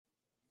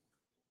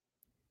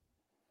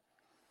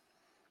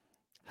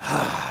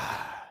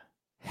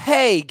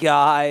Hey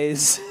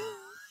guys,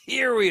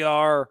 here we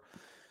are.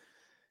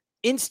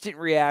 Instant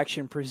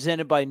reaction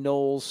presented by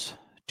Knowles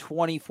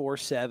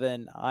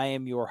 24/7. I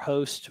am your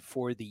host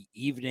for the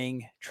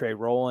evening, Trey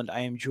Rowland. I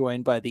am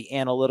joined by the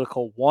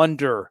analytical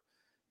wonder,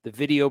 the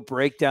video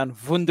breakdown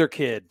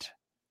wunderkid,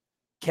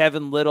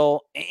 Kevin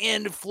Little,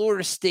 and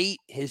Florida State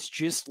has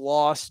just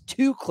lost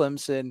to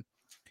Clemson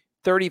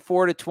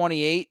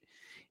 34-28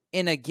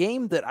 in a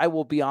game that I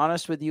will be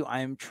honest with you,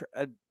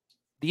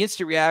 the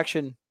instant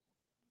reaction,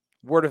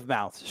 word of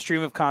mouth,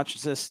 stream of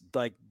consciousness,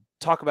 like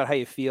talk about how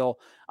you feel.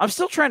 I'm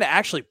still trying to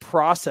actually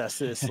process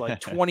this like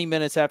 20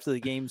 minutes after the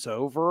game's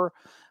over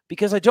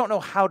because I don't know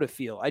how to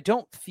feel. I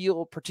don't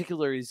feel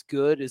particularly as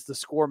good as the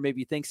score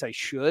maybe thinks I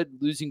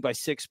should, losing by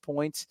 6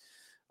 points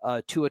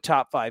to a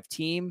top 5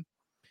 team.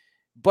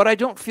 But I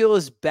don't feel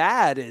as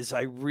bad as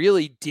I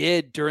really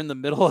did during the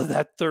middle of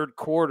that third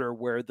quarter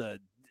where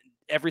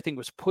everything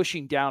was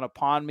pushing down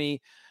upon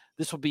me.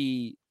 This will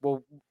be,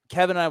 well,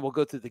 Kevin and I will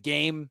go through the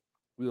game.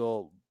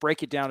 We'll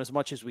break it down as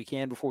much as we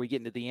can before we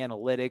get into the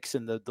analytics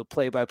and the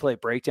play-by-play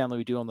breakdown that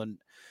we do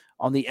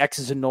on the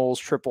X's and Knowles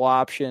triple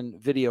option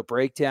video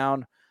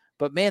breakdown.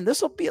 But man,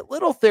 this will be a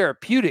little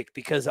therapeutic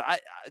because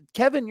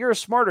Kevin, you're a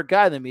smarter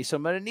guy than me, so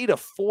I'm going to need a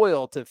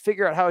foil to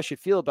figure out how I should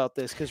feel about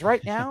this. Because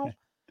right now,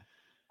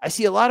 I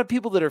see a lot of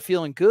people that are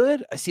feeling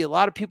good. I see a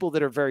lot of people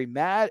that are very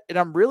mad, and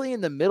I'm really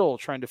in the middle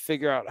trying to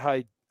figure out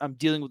how I'm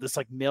dealing with this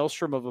like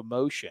maelstrom of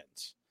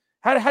emotions.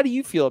 How do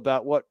you feel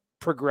about what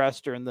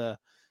progressed during the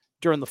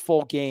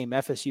full game,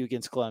 FSU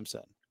against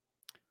Clemson?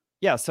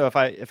 Yeah, so if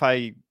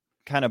I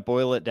kind of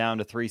boil it down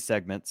to 3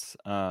 segments,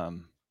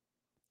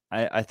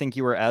 I think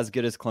you were as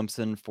good as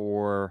Clemson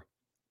for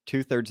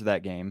 2/3 of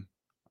that game.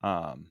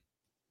 I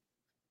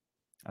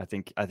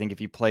think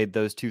if you played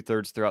those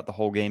 2/3 throughout the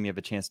whole game, you have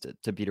a chance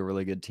to beat a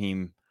really good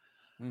team.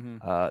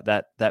 Mm-hmm.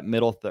 That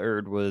middle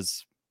third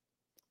was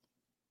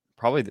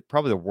probably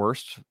the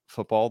worst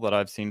football that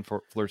I've seen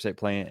for Florida State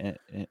play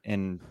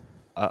in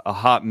a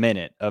hot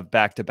minute of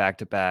back to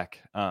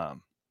back.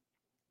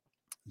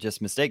 Just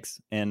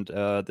mistakes, and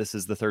this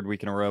is the third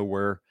week in a row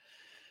where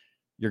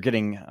you're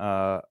getting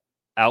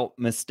out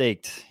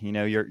mistaked. You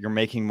know, you're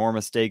making more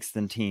mistakes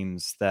than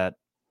teams that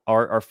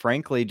are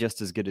frankly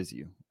just as good as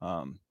you.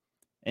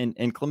 In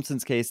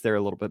Clemson's case, they're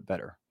a little bit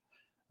better.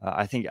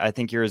 I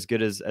think you're as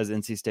good as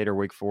NC State or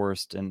Wake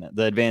Forest, and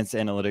the advanced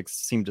analytics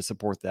seem to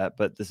support that.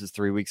 But this is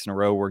 3 weeks in a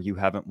row where you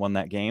haven't won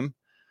that game.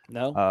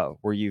 No,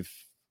 where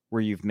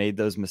you've made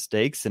those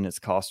mistakes, and it's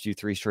cost you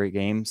 3 straight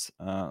games.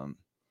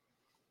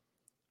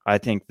 I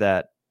think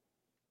that,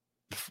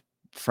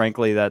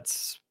 frankly,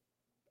 that's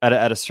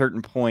at a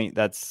certain point,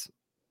 that's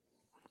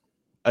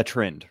a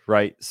trend,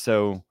 right?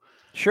 So,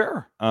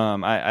 sure.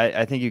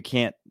 I think you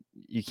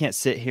can't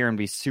sit here and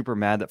be super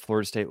mad that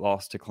Florida State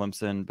lost to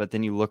Clemson, but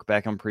then you look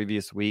back on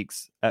previous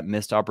weeks at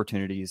missed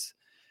opportunities,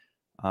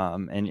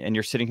 and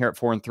you're sitting here at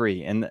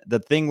 4-3. And the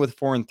thing with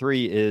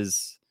 4-3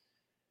 is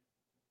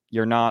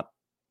you're not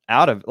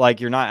out of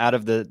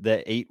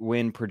the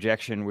 8-win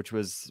projection, which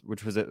was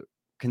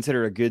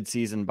considered a good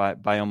season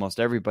by almost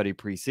everybody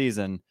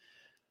preseason,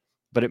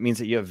 but it means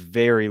that you have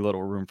very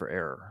little room for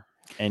error,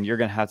 and you're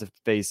going to have to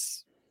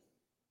face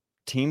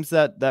teams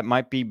that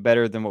might be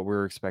better than what we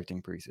were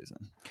expecting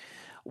preseason.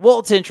 Well,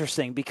 it's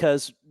interesting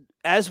because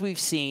as we've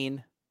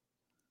seen,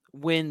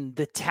 when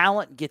the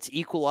talent gets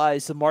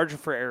equalized, the margin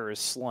for error is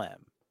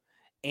slim.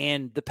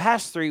 And the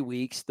past 3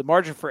 weeks, the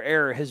margin for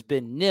error has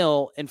been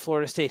nil, and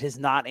Florida State has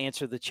not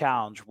answered the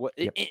challenge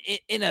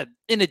in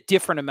a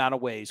different amount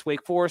of ways.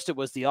 Wake Forest, it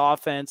was the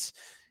offense.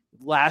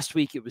 Last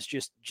week, it was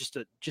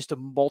just a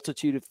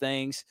multitude of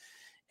things.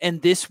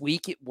 And this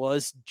week, it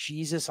was,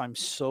 Jesus, I'm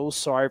so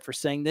sorry for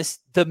saying this,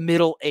 the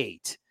middle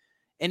 8.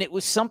 And it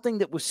was something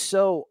that was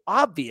so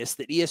obvious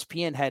that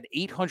ESPN had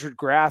 800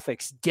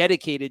 graphics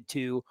dedicated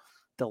to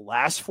the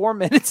last 4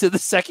 minutes of the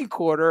second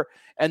quarter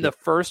and the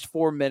first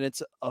 4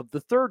 minutes of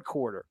the third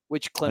quarter,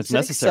 which Clemson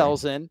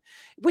excels in,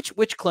 which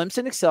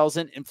Clemson excels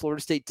in, and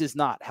Florida State does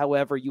not.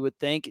 However, you would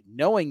think,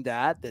 knowing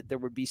that there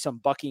would be some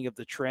bucking of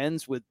the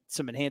trends with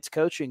some enhanced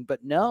coaching,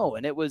 but no.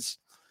 And it was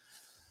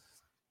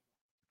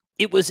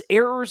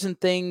errors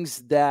and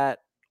things that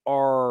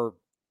are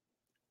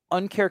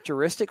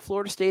uncharacteristic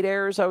Florida State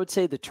errors, I would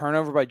say. The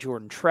turnover by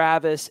Jordan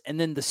Travis, and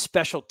then the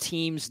special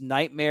teams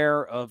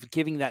nightmare of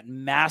giving that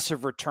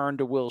massive return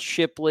to Will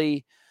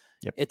Shipley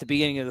at the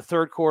beginning of the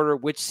third quarter,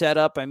 which set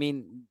up, I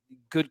mean,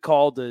 good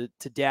call to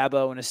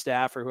Dabo and his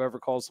staff or whoever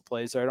calls the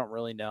plays there. I don't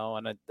really know,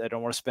 and I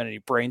don't want to spend any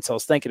brain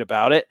cells thinking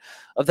about it,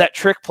 of that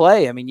trick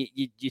play. I mean,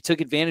 you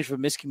took advantage of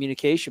a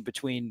miscommunication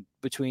between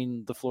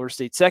the Florida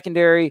State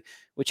secondary,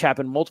 which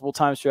happened multiple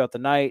times throughout the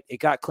night.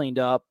 It got cleaned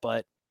up,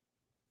 but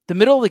the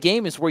middle of the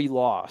game is where you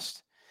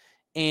lost,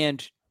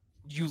 and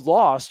you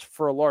lost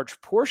for a large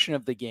portion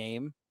of the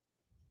game.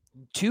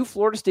 To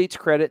Florida State's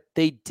credit,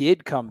 they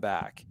did come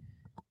back,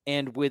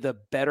 and with a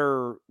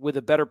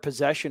better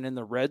possession in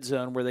the red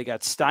zone where they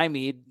got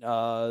stymied,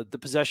 the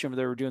possession where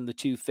they were doing the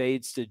 2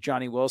 fades to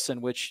Johnny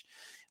Wilson, which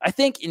I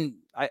think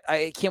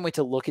I can't wait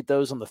to look at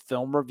those on the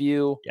film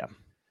review. Yeah.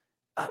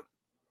 uh,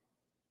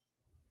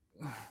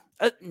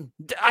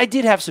 I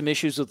did have some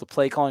issues with the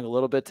play calling a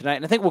little bit tonight,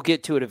 and I think we'll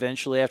get to it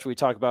eventually after we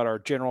talk about our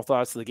general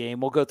thoughts of the game.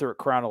 We'll go through it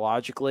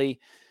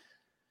chronologically.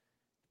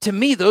 To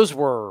me, those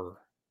were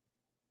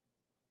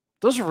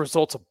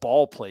results of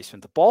ball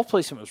placement. The ball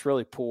placement was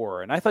really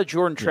poor, and I thought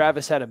Jordan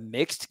Travis had a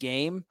mixed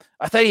game.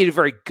 I thought he had a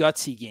very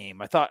gutsy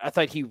game. I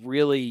thought he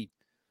really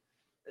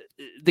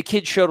 – the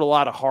kid showed a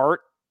lot of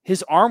heart.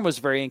 His arm was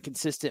very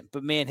inconsistent,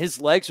 but, man, his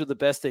legs were the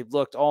best they've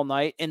looked all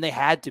night, and they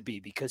had to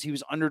be because he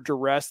was under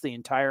duress the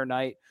entire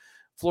night.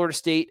 Florida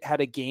State had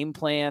a game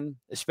plan,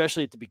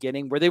 especially at the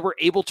beginning, where they were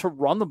able to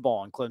run the ball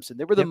on Clemson.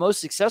 They were the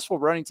most successful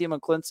running team on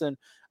Clemson,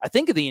 I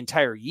think, of the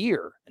entire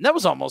year, and that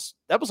was almost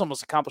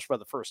accomplished by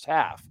the first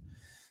half.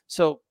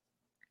 So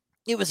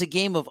it was a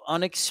game of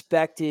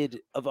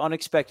unexpected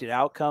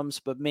outcomes.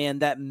 But, man,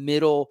 that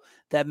middle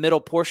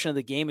portion of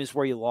the game is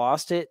where you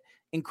lost it.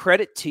 And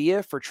credit to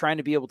you for trying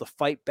to be able to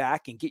fight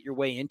back and get your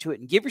way into it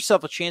and give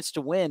yourself a chance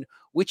to win,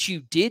 which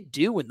you did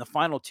do in the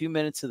final 2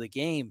 minutes of the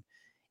game.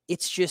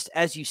 It's just,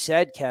 as you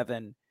said,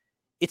 Kevin,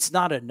 it's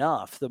not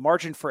enough. The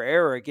margin for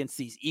error against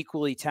these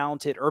equally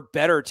talented or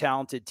better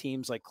talented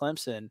teams like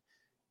Clemson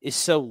is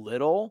so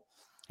little.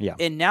 Yeah.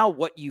 And now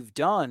what you've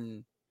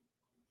done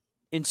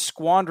in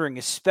squandering,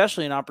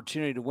 especially an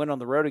opportunity to win on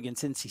the road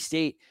against NC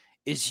State,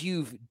 is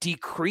you've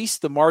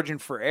decreased the margin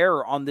for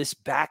error on this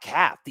back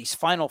half, these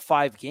final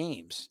 5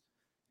 games.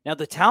 Now,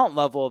 the talent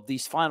level of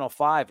these final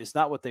 5 is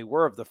not what they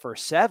were of the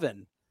first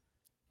 7,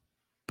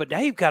 but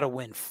now you've got to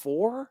win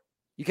 4.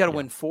 You got to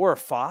win 4 or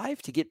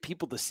 5 to get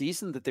people the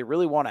season that they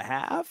really want to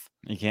have.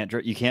 You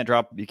can't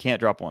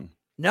drop one.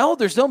 No,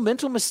 there's no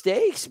mental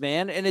mistakes,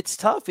 man, and it's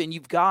tough. And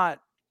you've got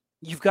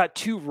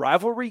 2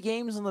 rivalry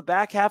games on the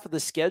back half of the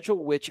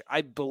schedule, which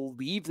I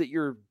believe that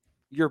you're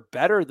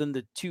better than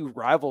the 2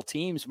 rival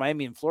teams,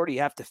 Miami and Florida,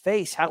 you have to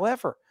face.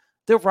 However,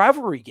 they're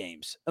rivalry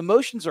games.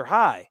 Emotions are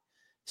high.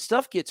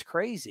 Stuff gets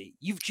crazy.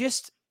 You've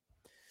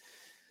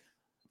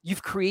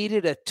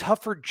created a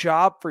tougher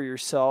job for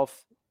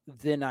yourself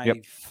than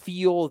I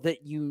feel that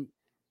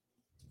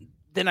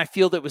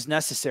was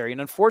necessary.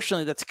 And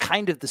unfortunately, that's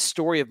kind of the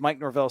story of Mike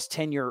Norvell's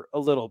tenure a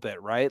little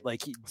bit, right?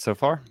 Like so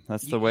far,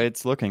 that's the way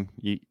it's looking.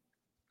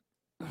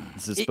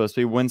 This is supposed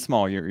to be win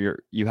small.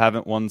 You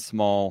haven't won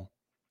small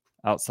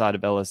outside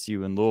of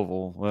LSU and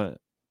Louisville.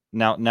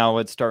 Now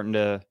it's starting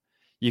to,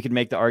 you could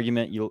make the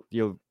argument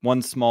you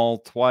won small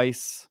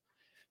twice.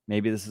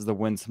 Maybe this is the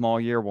win small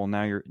year. Well,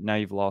 now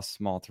you've lost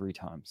small 3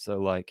 times. So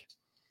like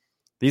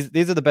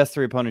these are the best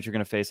 3 opponents you're going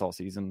to face all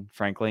season,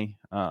 frankly.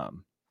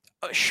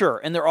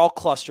 Sure. And they're all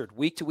clustered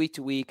week to week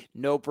to week,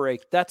 no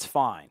break. That's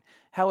fine.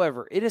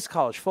 However, it is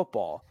college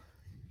football.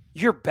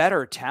 You're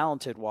better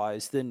talented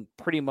wise than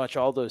pretty much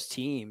all those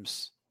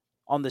teams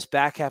on this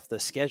back half of the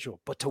schedule,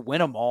 but to win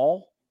them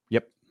all,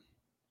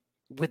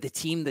 with a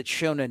team that's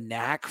shown a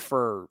knack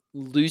for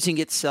losing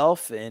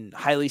itself in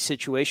highly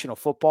situational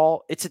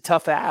football, it's a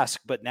tough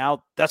ask, but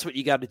now that's what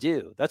you got to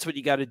do. That's what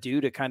you got to do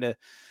to kind of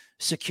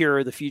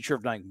secure the future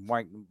of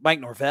Mike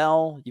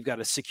Norvell. You've got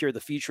to secure the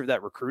future of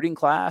that recruiting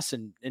class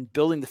and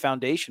building the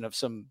foundation of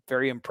some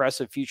very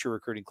impressive future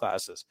recruiting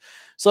classes.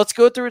 So let's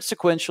go through it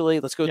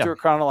sequentially. Let's go through it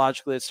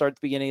chronologically. Let's start at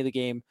the beginning of the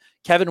game.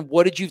 Kevin,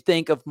 what did you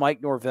think of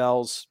Mike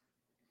Norvell's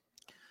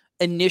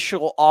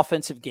initial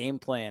offensive game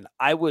plan?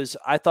 I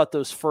thought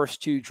those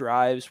first 2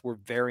 drives were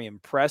very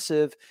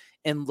impressive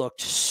and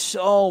looked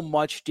so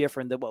much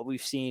different than what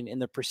we've seen in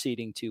the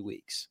preceding 2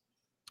 weeks.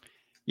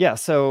 Yeah.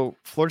 So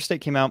Florida State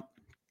came out,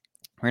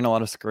 ran a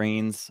lot of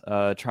screens,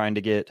 trying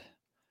to get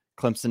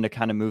Clemson to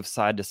kind of move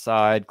side to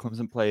side.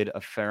 Clemson played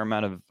a fair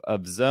amount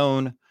of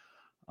zone.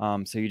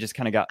 So you just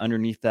kind of got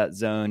underneath that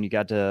zone. You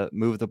got to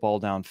move the ball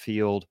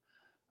downfield.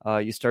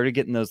 You started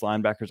getting those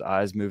linebackers'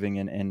 eyes moving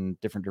in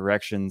different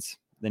directions.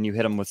 Then you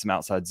hit them with some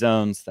outside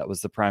zones. That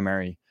was the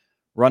primary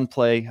run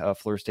play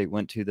Florida State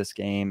went to this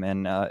game,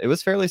 and it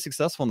was fairly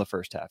successful in the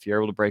first half. You were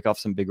able to break off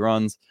some big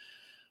runs,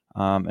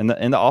 and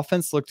the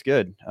offense looked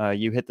good.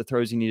 You hit the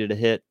throws you needed to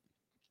hit,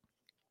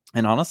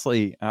 and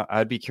honestly,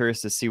 I'd be curious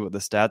to see what the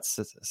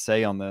stats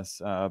say on this,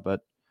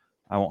 but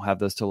I won't have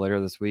those till later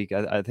this week.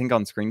 I think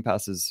on screen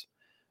passes,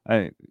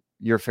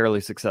 you're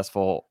fairly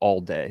successful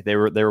all day. They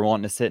were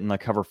wanting to sit in the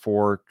cover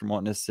 4,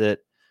 wanting to sit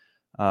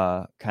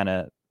kind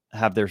of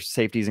have their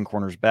safeties and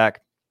corners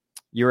back.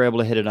 You were able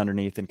to hit it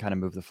underneath and kind of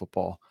move the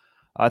football.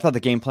 I thought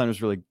the game plan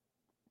was really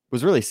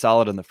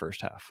solid in the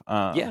first half.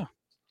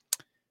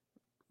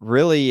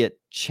 Really, it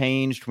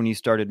changed when you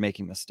started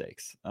making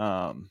mistakes.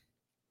 The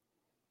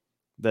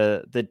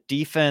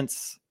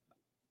defense,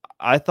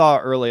 I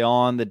thought early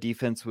on, the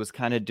defense was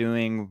kind of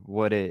doing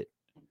what it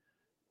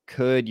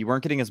could. You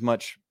weren't getting as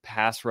much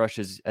pass rush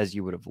as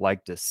you would have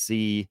liked to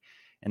see.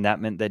 And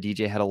that meant that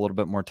DJ had a little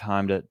bit more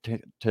time to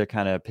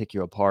kind of pick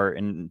you apart.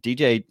 And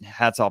DJ,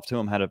 hats off to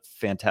him, had a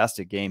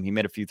fantastic game. He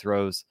made a few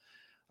throws.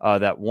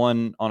 That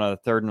one on a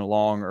 3rd and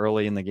long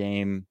early in the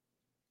game,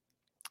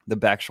 the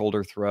back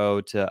shoulder throw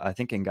to, I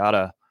think,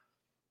 Ngata,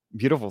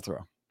 beautiful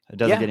throw. It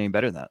doesn't get any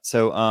better than that.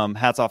 So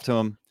hats off to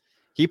him.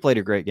 He played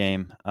a great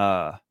game.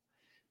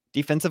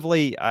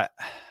 Defensively,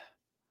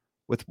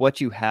 with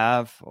what you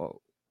have.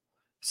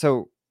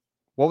 So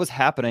what was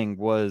happening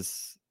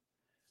was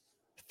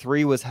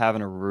 3 was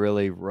having a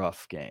really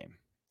rough game.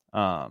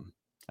 I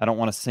don't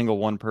want to single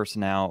one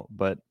person out,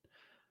 but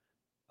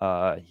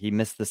he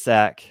missed the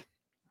sack.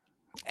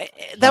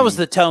 That was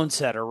the tone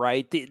setter,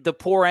 right? The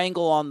poor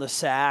angle on the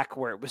sack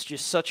where it was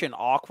just such an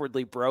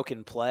awkwardly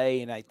broken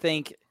play. And I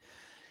think,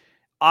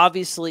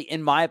 obviously,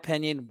 in my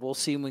opinion, we'll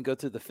see when we go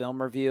through the film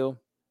review,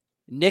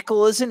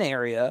 nickel is an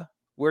area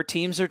where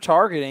teams are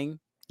targeting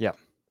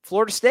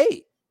Florida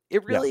State.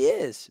 It really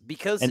is,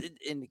 because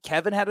and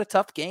Kevin had a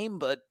tough game,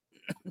 but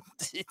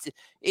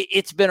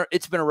it's been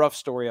a rough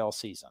story all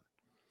season.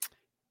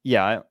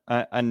 Yeah,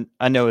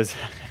 I know his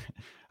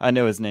I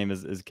know his name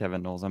is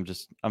Kevin Knowles. I'm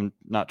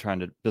not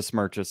trying to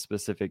besmirch a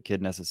specific kid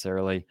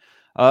necessarily.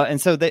 And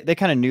so they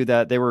kind of knew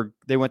that they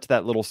went to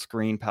that little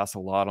screen pass a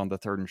lot on the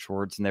 3rd and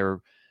shorts, and they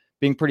were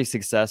being pretty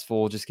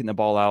successful, just getting the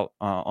ball out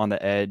on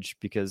the edge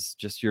because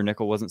just your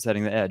nickel wasn't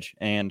setting the edge.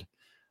 And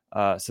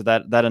so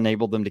that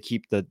enabled them to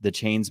keep the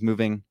chains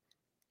moving.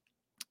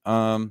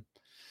 So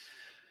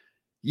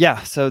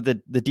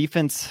the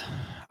defense,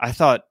 I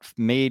thought,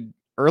 made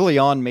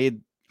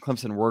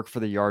Clemson work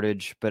for the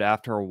yardage, but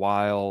after a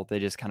while,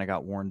 they just kind of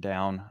got worn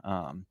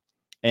down.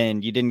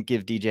 And you didn't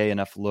give DJ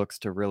enough looks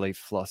to really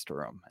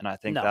fluster him. And I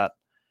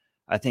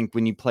think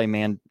when you play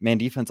man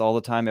defense all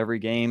the time, every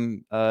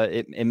game,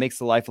 it makes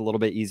the life a little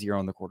bit easier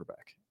on the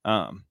quarterback.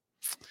 And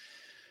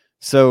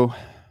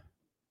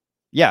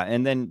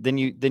then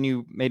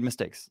you made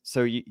mistakes.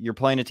 So you're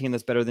playing a team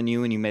that's better than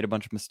you, and you made a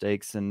bunch of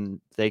mistakes, and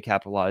they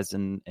capitalized,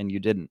 and you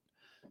didn't.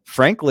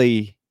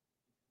 Frankly,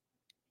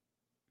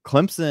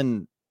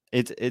 Clemson,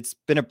 it's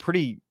been a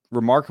pretty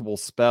remarkable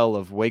spell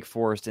of Wake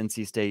Forest,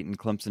 NC State, and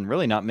Clemson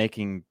really not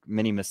making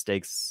many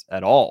mistakes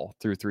at all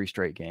through 3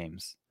 straight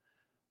games.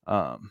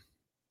 And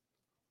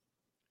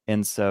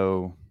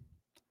so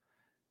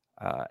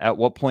at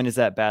what point is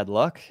that bad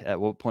luck?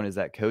 At what point is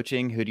that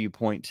coaching? Who do you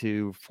point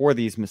to for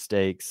these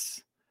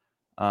mistakes?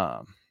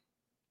 And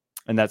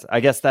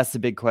I guess that's the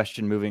big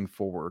question moving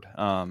forward.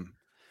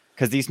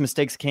 Because these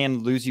mistakes can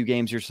lose you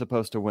games you're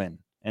supposed to win.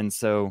 And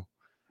so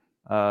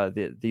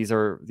these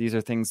are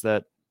things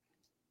that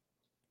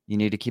you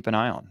need to keep an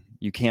eye on.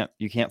 You can't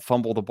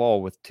fumble the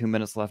ball with 2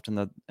 minutes left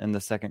in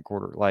the second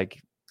quarter.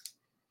 Like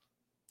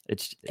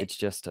it's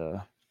just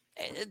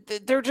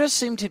there just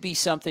seemed to be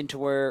something to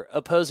where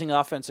opposing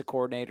offensive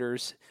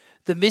coordinators,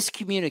 the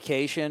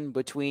miscommunication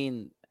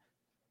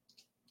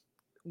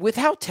with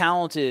how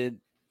talented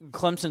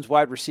Clemson's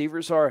wide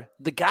receivers are,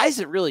 the guys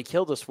that really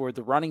killed us were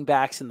the running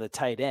backs and the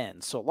tight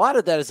ends. So a lot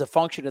of that is a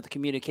function of the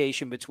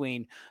communication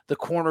between the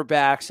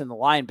cornerbacks and the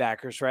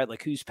linebackers, right?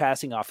 Like who's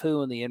passing off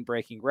who in the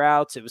in-breaking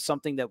routes. It was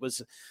something that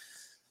was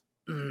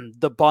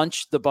the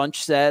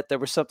bunch set. There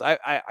was something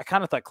I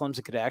kind of thought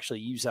Clemson could actually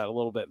use that a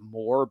little bit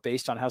more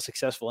based on how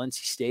successful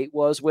NC State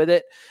was with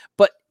it.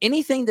 But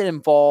anything that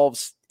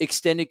involves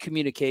extended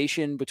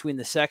communication between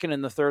the second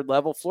and the third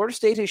level, Florida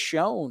State has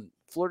shown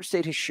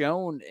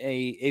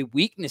a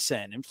weakness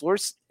in,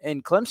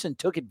 and Clemson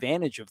took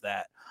advantage of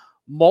that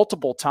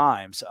multiple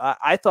times.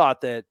 I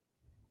thought that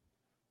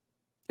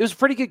it was a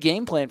pretty good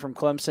game plan from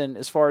Clemson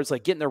as far as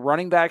like getting their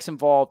running backs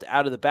involved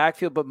out of the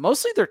backfield, but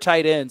mostly their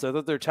tight ends. I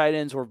thought their tight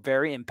ends were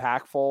very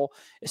impactful,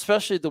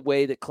 especially the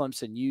way that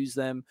Clemson used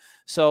them.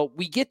 So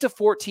we get to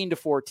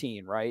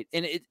 14-14, right?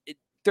 And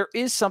there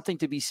is something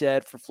to be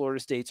said for Florida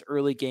State's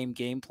early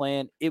game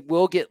plan. It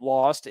will get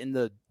lost in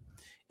the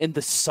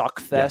suck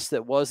fest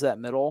that was that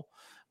middle.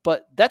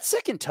 But that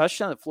second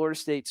touchdown that Florida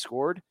State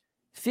scored,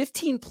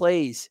 15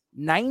 plays,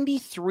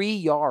 93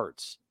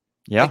 yards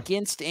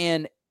against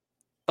an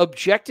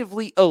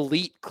objectively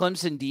elite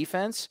Clemson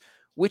defense,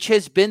 which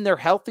has been their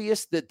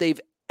healthiest that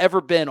they've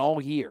ever been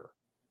all year.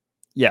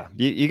 Yeah,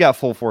 you got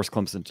full force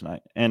Clemson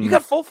tonight. And you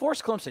got full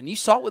force Clemson. You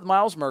saw it with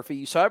Miles Murphy.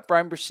 You saw it with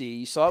Brian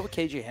Bresee. You saw it with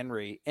KJ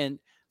Henry. And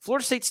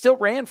Florida State still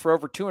ran for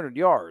over 200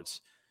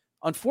 yards.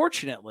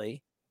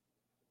 Unfortunately,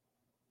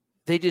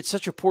 they did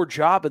such a poor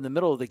job in the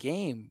middle of the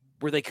game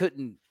where they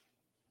couldn't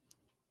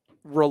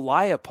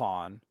rely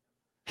upon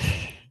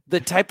the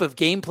type of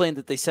game plan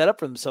that they set up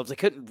for themselves.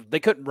 They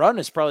couldn't run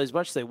as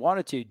much as they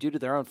wanted to due to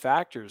their own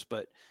factors.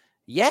 But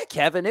yeah,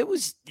 Kevin, it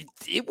was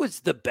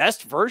the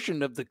best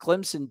version of the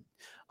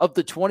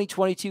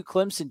 2022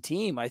 Clemson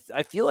team. I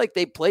feel like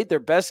they played their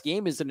best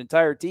game as an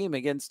entire team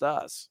against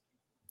us.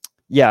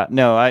 Yeah,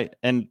 no,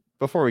 and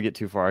before we get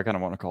too far, I kind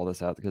of want to call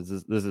this out because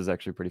this is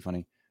actually pretty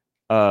funny.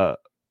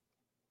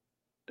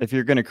 If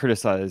you're going to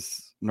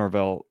criticize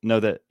Norvell, know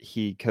that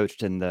he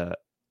coached in the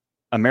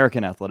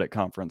American Athletic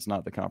Conference,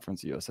 not the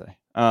Conference USA.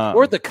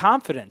 Or the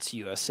Confidence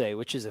USA,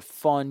 which is a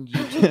fun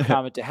YouTube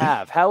comment to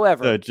have.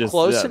 However,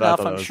 close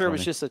enough, I'm sure it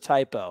was just a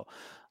typo.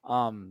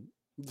 I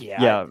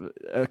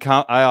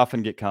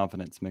often get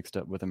confidence mixed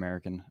up with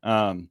American.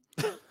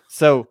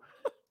 So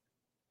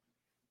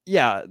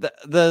yeah,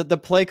 the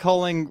play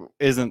calling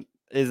isn't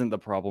the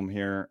problem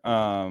here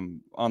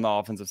on the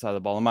offensive side of the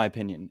ball, in my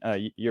opinion.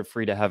 You're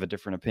free to have a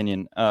different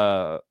opinion.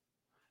 The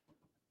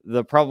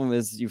problem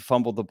is you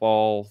fumbled the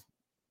ball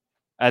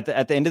at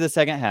the end of the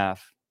second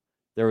half.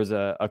 There was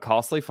a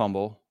costly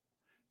fumble.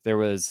 There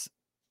was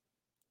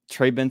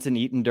Trey Benson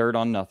eating dirt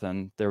on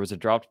nothing. There was a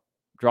drop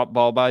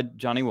ball by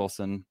Johnny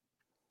Wilson.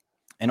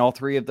 And all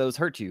three of those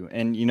hurt you.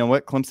 And you know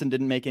what? Clemson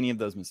didn't make any of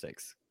those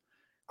mistakes.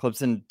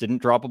 Clemson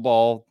didn't drop a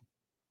ball.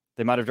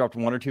 They might have dropped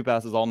one or two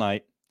passes all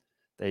night.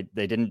 They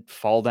didn't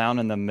fall down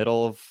in the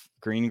middle of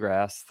green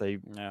grass.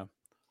 DJ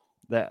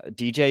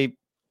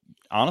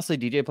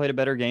played a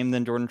better game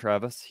than Jordan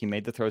Travis. He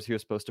made the throws he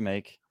was supposed to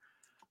make.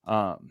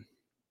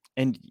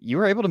 And you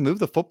were able to move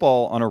the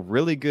football on a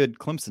really good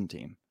Clemson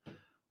team.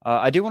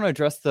 I do want to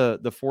address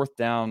the fourth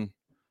down.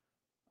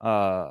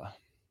 What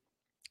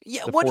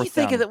do you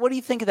think of that? What do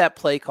you think of that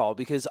play call?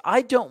 Because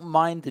I don't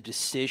mind the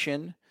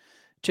decision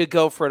to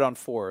go for it on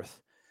fourth.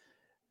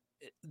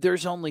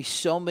 There's only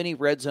so many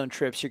red zone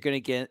trips you're going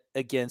to get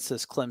against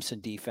this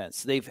Clemson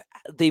defense.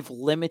 They've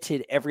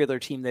limited every other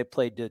team they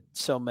played to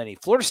so many.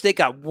 Florida State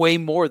got way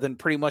more than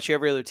pretty much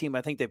every other team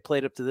I think they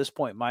played up to this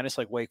point, minus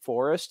like Wake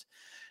Forest.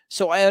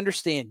 So I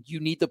understand you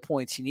need the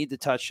points, you need the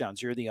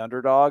touchdowns. You're the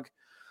underdog.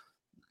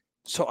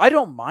 So I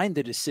don't mind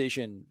the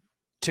decision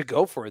to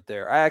go for it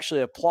there. I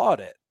actually applaud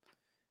it.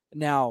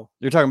 Now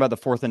you're talking about the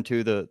 4th and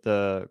 2,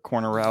 the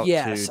corner route.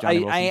 Yes, to Johnny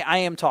Wilson? I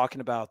am talking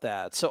about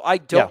that. So I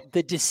don't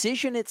the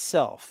decision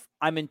itself,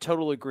 I'm in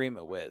total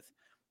agreement with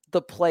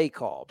the play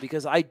call,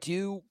 because I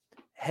do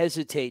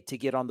hesitate to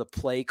get on the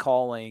play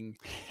calling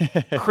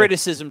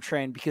criticism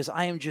train because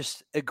I am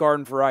just a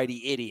garden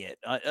variety idiot.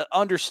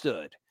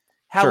 Understood.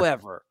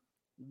 However,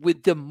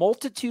 with the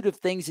multitude of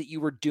things that you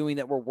were doing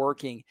that were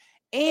working,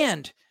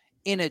 and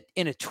in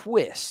a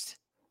twist,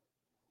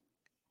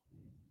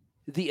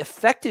 the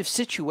effective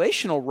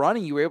situational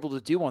running you were able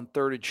to do on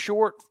 3rd and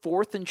short,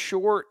 4th and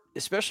short,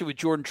 especially with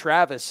Jordan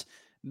Travis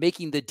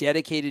making the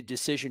dedicated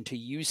decision to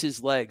use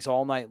his legs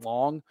all night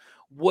long.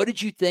 What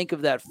did you think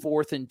of that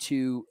 4th and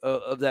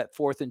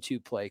 2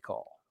 play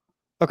call?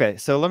 Okay,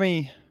 so let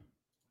me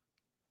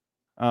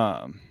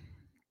and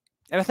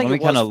I think let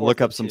me kind of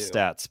look up some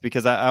stats,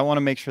 because I want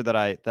to make sure that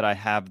I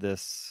have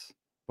this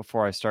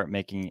before I start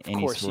making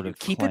any sort of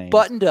keep claim. It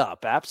buttoned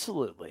up.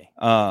 Absolutely.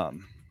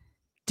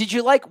 Did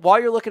you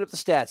while you're looking up the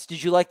stats,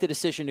 did you like the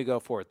decision to go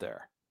for it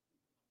there?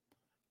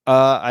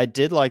 I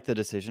did like the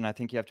decision. I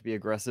think you have to be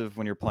aggressive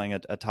when you're playing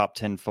a top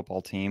 10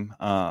 football team.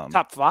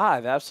 Top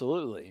 5,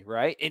 absolutely,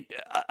 right?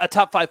 A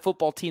top 5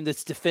 football team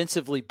that's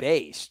defensively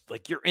based.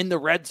 Like, you're in the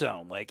red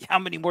zone. Like, how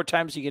many more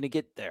times are you going to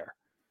get there?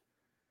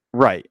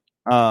 Right.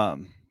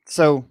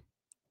 So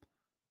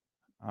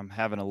I'm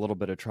having a little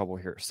bit of trouble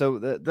here. So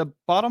the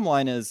bottom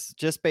line is,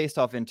 just based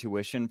off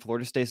intuition,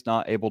 Florida State's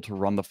not able to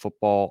run the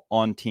football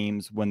on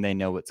teams when they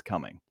know it's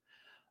coming.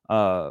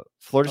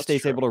 Florida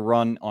State's able to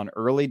run on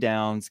early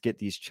downs, get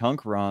these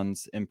chunk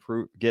runs,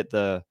 get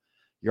the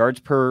yards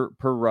per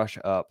rush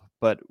up.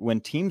 But when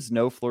teams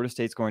know Florida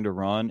State's going to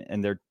run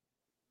and they're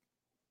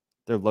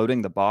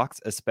loading the box,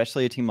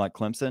 especially a team like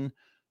Clemson,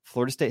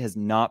 Florida State has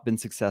not been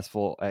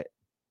successful at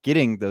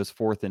getting those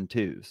 4th and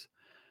 2s,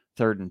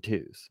 3rd and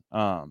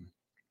 2s.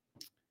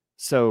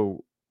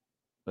 So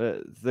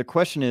the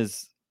question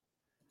is,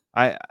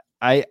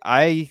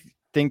 I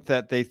think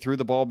that they threw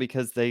the ball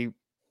because they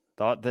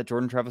thought that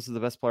Jordan Travis is the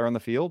best player on the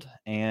field,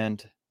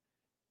 and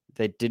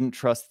they didn't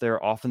trust their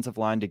offensive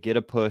line to get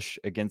a push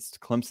against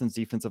Clemson's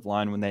defensive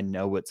line when they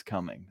know it's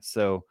coming.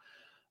 So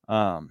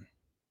I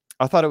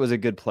thought it was a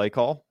good play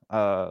call.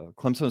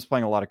 Clemson was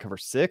playing a lot of cover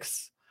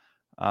 6,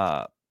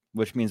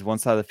 which means one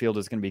side of the field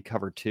is going to be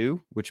cover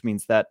 2, which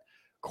means that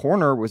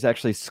corner was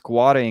actually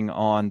squatting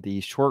on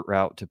the short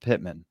route to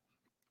Pittman.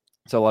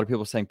 So a lot of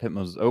people saying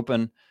Pittman was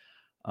open.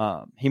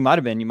 He might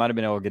have been. You might have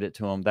been able to get it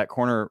to him. That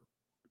corner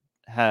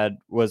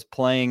was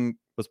playing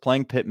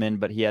Pittman,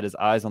 but he had his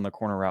eyes on the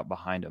corner route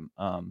behind him.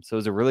 So it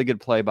was a really good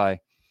play by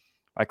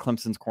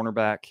Clemson's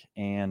cornerback.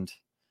 And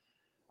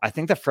I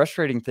think the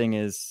frustrating thing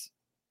is,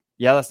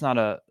 that's not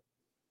a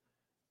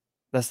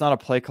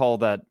play call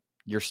that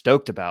you're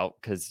stoked about,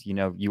 because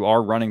you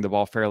are running the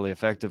ball fairly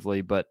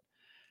effectively, but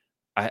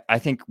I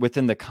think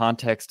within the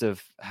context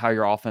of how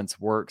your offense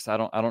works, I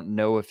don't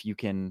know if you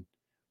can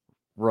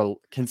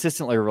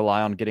consistently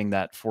rely on getting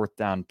that 4th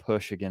down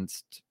push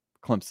against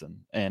Clemson.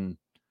 And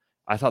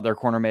I thought their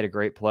corner made a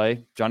great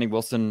play. Johnny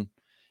Wilson,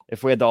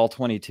 if we had the all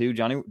 22,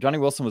 Johnny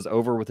Wilson was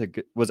open with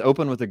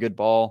a good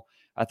ball.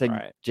 I think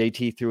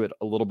JT threw it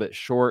a little bit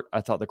short.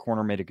 I thought the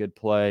corner made a good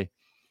play.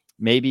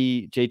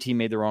 Maybe JT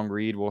made the wrong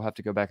read. We'll have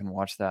to go back and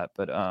watch that.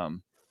 But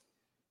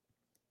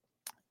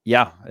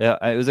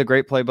it was a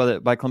great play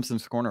by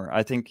Clemson's corner.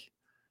 I think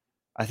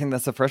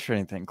that's the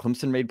frustrating thing.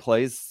 Clemson made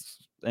plays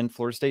and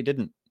Florida State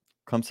didn't.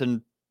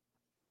 Clemson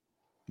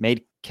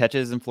made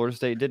catches and Florida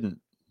State didn't.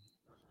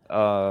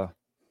 Not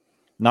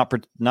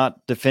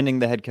defending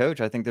the head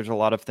coach. I think there's a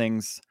lot of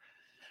things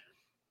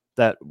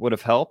that would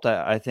have helped.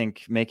 I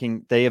think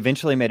they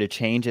eventually made a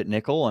change at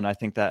nickel, and I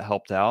think that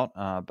helped out.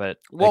 But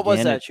what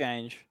was that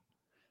change?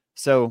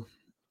 So,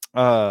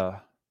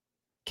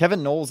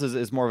 Kevin Knowles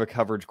is more of a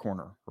coverage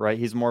corner, right?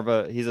 He's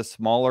a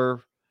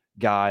smaller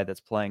guy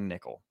that's playing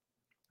nickel.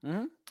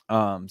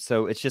 Mm-hmm.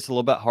 So it's just a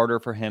little bit harder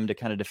for him to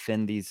kind of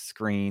defend these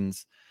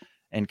screens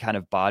and kind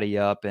of body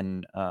up.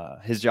 And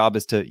his job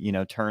is to,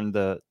 turn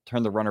the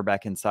runner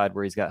back inside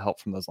where he's got help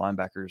from those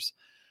linebackers.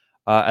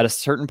 At a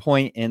certain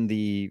point in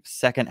the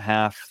second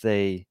half,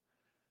 they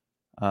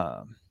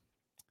kind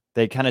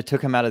of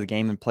took him out of the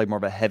game and played more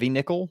of a heavy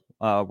nickel,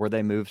 where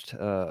they moved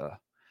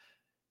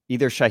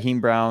either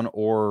Shaheem Brown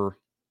or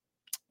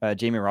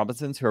Jamie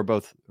Robinsons, who are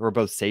both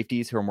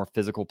safeties, who are more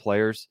physical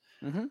players,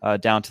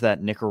 down to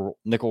that nickel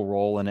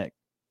role, and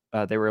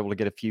they were able to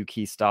get a few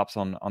key stops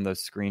on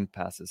those screen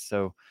passes.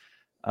 So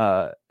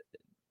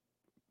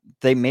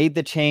they made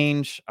the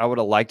change. I would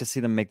have liked to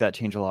see them make that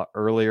change a lot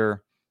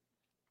earlier.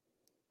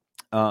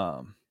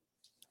 And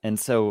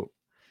so,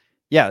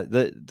 yeah,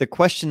 the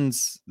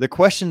questions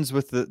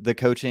with the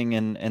coaching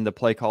and the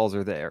play calls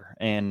are there.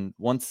 And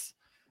once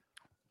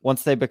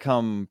they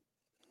become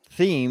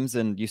themes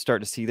and you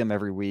start to see them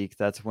every week,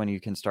 that's when you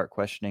can start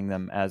questioning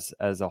them as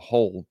a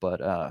whole.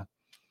 But I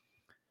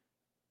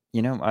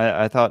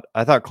thought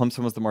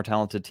Clemson was the more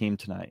talented team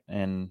tonight.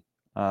 And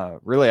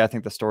really, I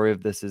think the story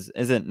of this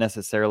isn't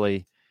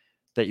necessarily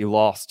that you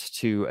lost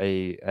to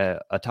a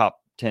top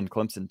 10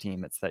 Clemson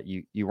team. It's that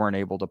you weren't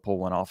able to pull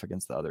one off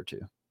against the other two.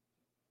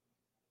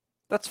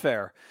 That's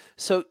fair.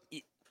 So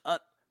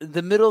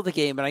the middle of the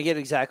game, and I get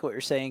exactly what you're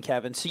saying,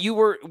 Kevin. So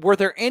were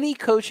there any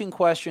coaching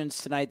questions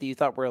tonight that you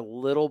thought were a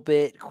little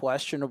bit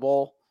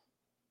questionable?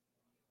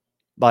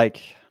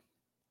 Like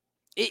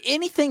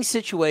anything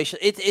situation.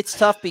 It's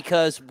tough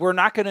because we're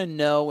not going to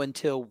know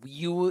until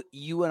you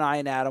and I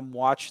and Adam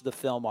watch the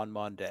film on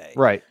Monday.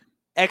 Right.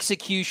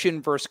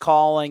 Execution versus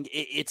calling.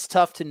 It's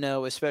tough to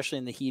know, especially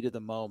in the heat of the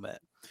moment.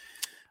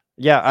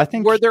 Yeah, I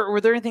think. Were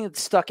there anything that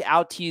stuck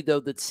out to you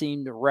though that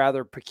seemed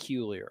rather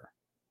peculiar?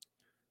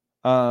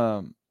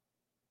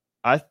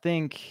 I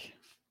think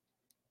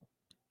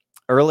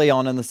early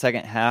on in the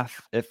second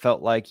half, it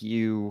felt like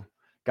you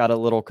got a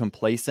little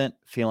complacent,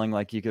 feeling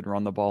like you could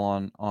run the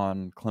ball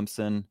on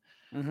Clemson.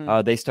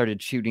 They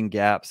started shooting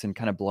gaps and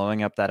kind of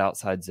blowing up that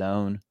outside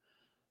zone.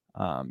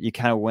 You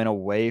kind of went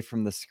away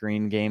from the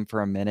screen game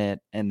for a minute,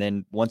 and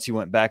then once you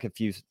went back a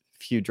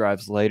few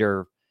drives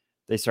later,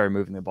 they started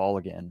moving the ball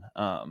again.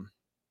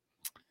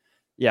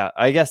 Yeah,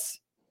 I guess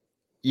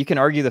you can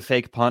argue the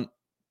fake punt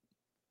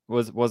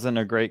wasn't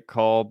a great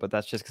call, but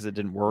that's just because it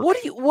didn't work. What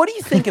do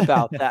you think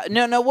about that?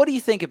 No, what do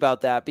you think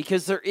about that?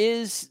 Because there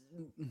is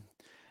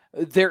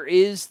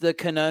the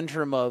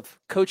conundrum of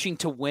coaching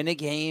to win a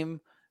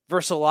game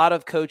versus a lot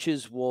of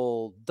coaches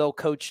they'll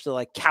coach to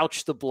like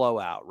couch the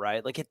blowout,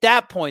 right? Like at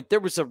that point,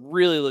 there was a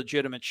really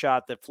legitimate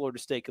shot that Florida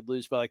State could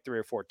lose by like 3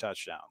 or 4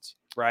 touchdowns,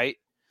 right?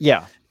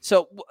 Yeah.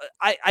 So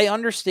I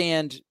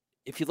understand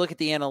if you look at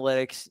the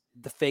analytics,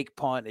 the fake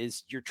punt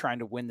is you're trying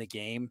to win the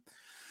game.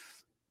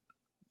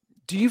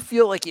 Do you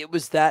feel like it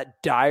was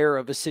that dire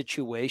of a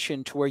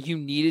situation to where you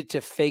needed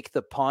to fake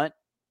the punt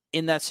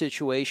in that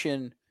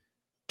situation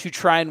to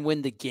try and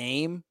win the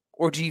game?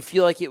 Or do you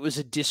feel like it was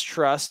a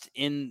distrust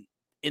in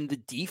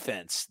the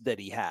defense that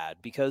he had?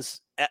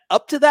 Because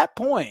up to that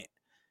point,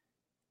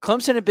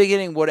 Clemson had been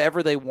getting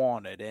whatever they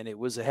wanted, and it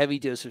was a heavy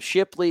dose of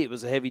Shipley, it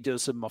was a heavy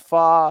dose of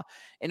Mafah,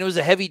 and it was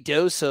a heavy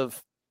dose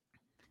of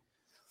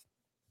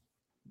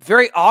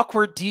very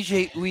awkward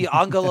DJ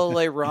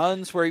Uiagalelei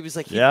runs where he was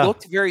like, he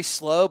looked very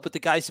slow, but the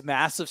guy's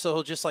massive. So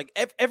he'll just like,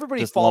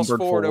 everybody just falls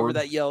forward over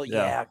that yell.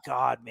 Yeah,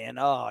 God, man.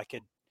 Oh,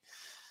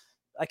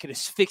 I could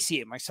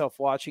asphyxiate myself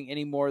watching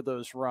any more of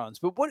those runs.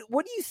 But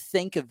what do you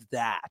think of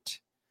that?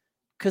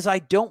 Because I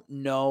don't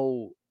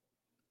know,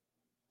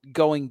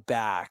 going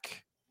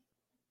back,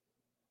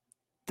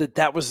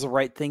 that was the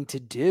right thing to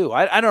do.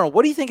 I don't know.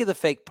 What do you think of the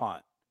fake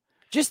punt?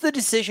 Just the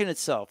decision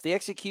itself, the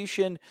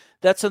execution,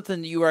 that's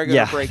something that you are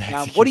going to break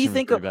down. What do you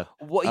think of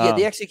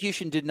the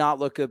execution did not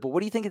look good, but what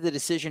do you think of the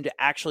decision to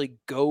actually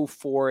go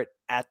for it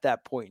at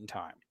that point in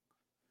time?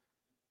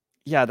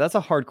 Yeah, that's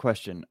a hard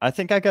question. I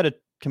think I got a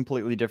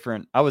completely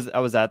different. I was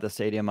at the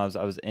stadium. I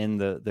was in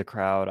the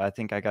crowd. I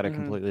think I got a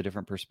completely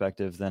different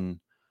perspective than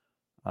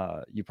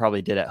you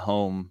probably did at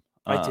home.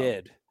 I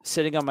did,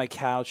 sitting on my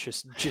couch,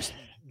 just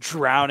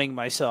drowning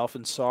myself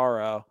in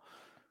sorrow.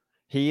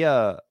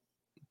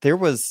 There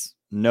was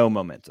no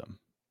momentum.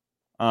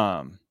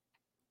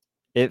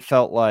 It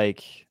felt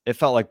like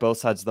both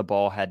sides of the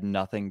ball had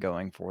nothing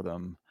going for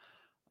them.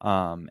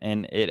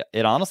 And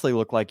it honestly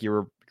looked like you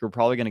were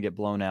probably going to get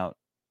blown out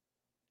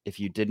if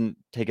you didn't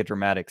take a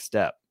dramatic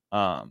step.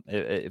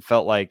 It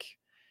felt like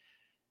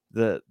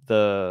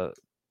the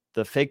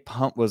fake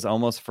punt was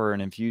almost for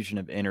an infusion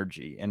of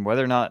energy, and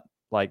whether or not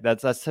like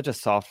that's such a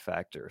soft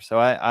factor. So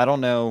I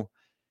don't know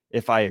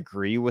if I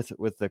agree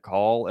with the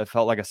call. It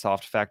felt like a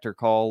soft factor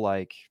call,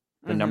 like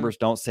the numbers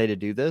don't say to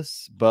do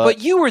this,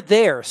 but you were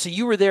there. So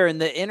you were there,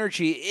 and the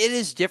energy, it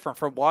is different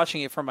from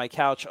watching it from my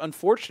couch.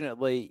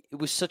 Unfortunately, it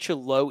was such a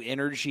low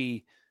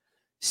energy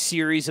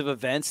series of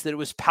events that it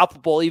was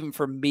palpable even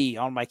for me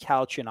on my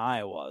couch in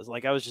Iowa.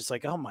 Like, I was just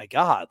like, oh my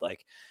God.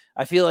 Like,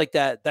 I feel like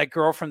that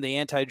girl from the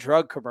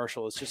anti-drug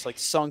commercial is just like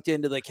sunk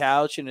into the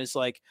couch and is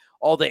like,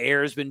 all the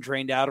air has been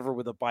drained out of her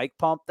with a bike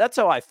pump. That's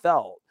how I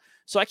felt.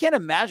 So I can't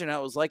imagine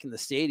how it was like in the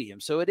stadium.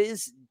 So it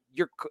is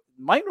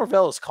Mike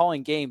Norvell is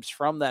calling games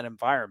from that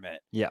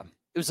environment. Yeah.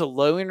 It was a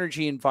low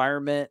energy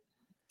environment.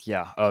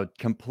 Yeah.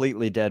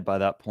 Completely dead by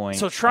that point.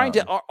 So trying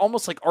to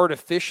almost like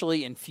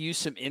artificially infuse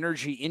some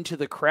energy into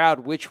the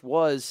crowd, which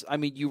was, I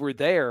mean, you were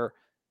there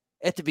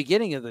at the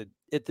beginning of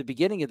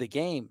the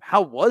game.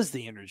 How was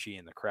the energy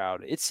in the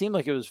crowd? It seemed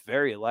like it was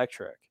very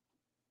electric.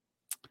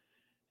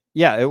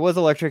 Yeah, it was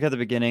electric at the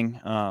beginning.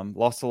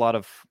 Lost a lot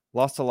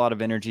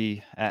of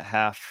energy at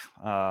half.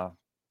 For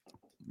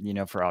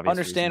obvious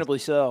understandably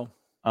reasons.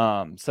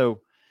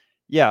 so.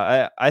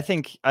 Yeah, I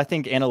think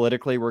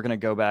analytically we're going to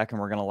go back and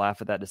we're going to laugh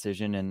at that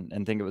decision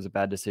and think it was a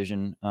bad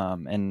decision.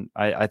 And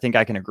I think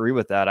I can agree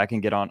with that. I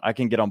can get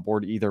on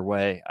board either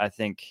way. I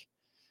think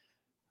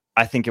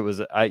it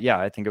was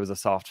a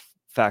soft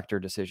factor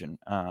decision.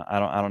 I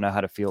don't know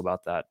how to feel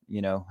about that.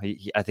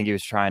 I think he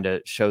was trying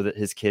to show that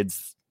his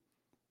kids,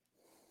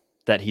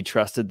 that he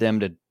trusted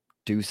them to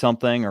do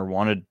something or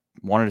wanted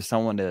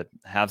someone to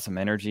have some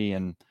energy.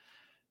 And,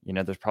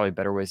 there's probably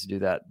better ways to do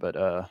that. But,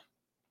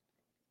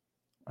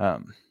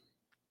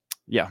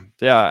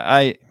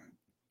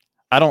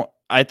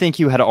 I think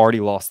you had already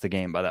lost the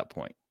game by that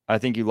point. I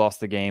think you lost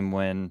the game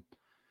when,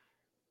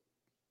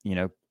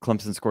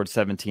 Clemson scored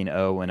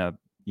 17-0 in a,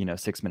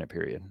 6-minute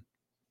period.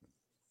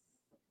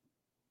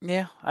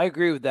 Yeah, I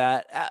agree with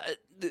that.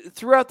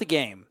 Throughout the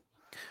game,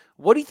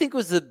 what do you think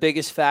was the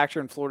biggest factor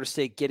in Florida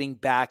State getting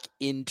back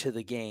into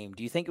the game?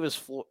 Do you think it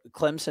was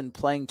Clemson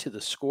playing to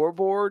the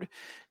scoreboard?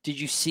 Did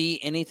you see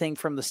anything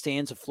from the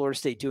stands of Florida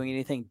State doing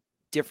anything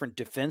different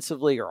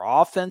defensively or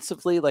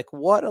offensively? Like,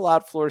 what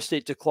allowed Florida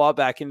State to claw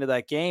back into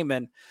that game?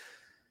 And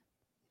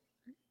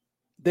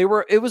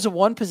it was a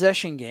one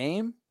possession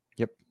game.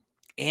 Yep.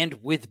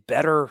 And with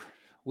better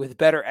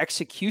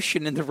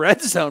execution in the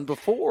red zone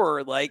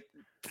before, like,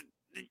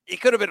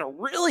 it could have been a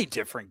really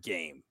different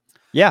game.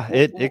 Yeah,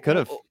 it could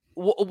have.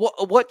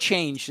 What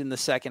changed in the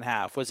second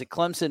half? Was it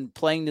Clemson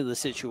playing to the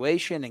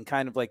situation and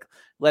kind of like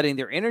letting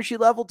their energy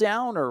level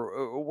down,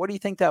 or what do you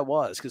think that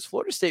was? Because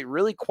Florida State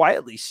really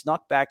quietly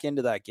snuck back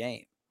into that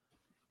game.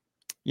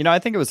 I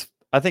think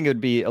it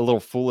would be a little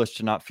foolish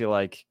to not feel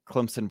like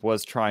Clemson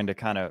was trying to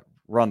kind of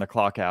run the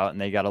clock out, and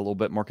they got a little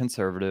bit more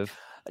conservative.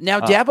 Now,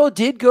 Dabo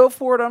did go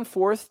for it on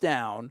fourth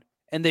down,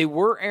 and they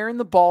were airing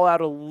the ball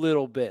out a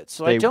little bit.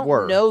 So I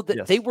don't know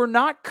that they were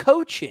not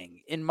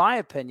coaching, in my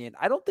opinion.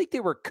 I don't think they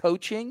were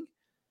coaching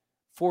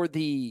for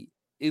the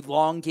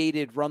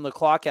elongated run the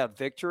clock out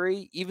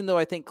victory, even though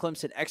I think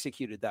Clemson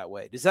executed that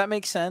way. Does that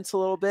make sense a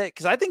little bit?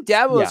 Because I think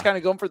Dabo was kind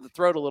of going for the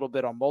throat a little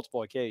bit on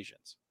multiple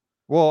occasions.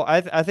 Well,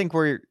 I think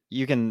where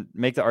you can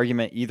make the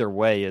argument either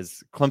way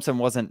is Clemson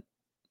wasn't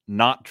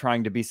not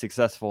trying to be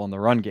successful in the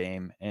run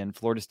game, and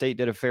Florida State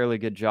did a fairly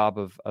good job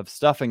of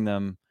stuffing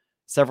them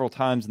several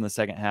times in the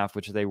second half,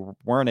 which they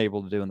weren't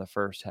able to do in the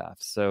first half.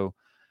 So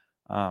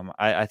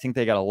I think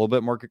they got a little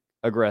bit more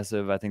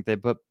aggressive. I think they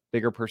put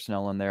bigger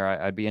personnel in there.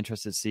 I'd be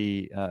interested to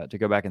see to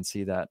go back and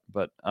see that.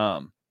 But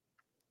I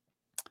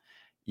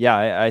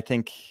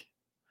think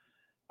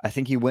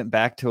he went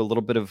back to a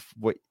little bit of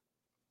what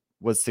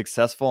was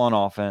successful on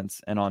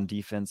offense, and on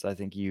defense, I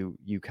think you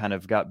kind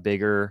of got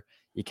bigger.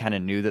 You kind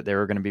of knew that they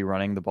were going to be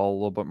running the ball a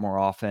little bit more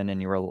often,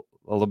 and you were a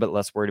little bit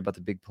less worried about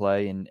the big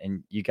play,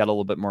 and you got a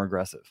little bit more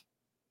aggressive.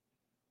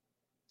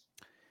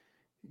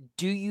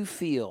 Do you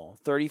feel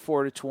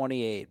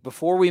 34-28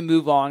 before we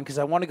move on? Because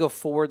I want to go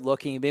forward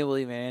looking. Maybe we'll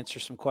even answer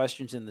some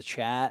questions in the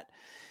chat.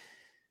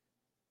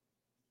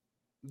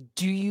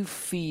 Do you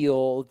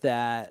feel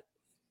that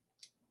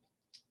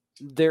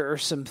there are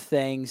some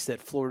things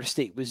that Florida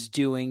State was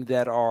doing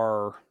that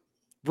are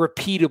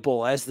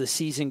repeatable as the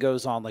season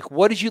goes on? Like,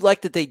 what did you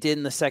like that they did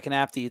in the second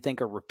half that you think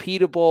are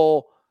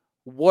repeatable?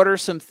 What are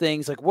some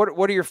things, like,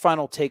 what are your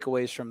final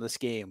takeaways from this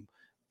game?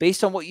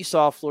 Based on what you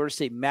saw, Florida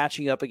State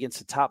matching up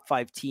against a top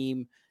 5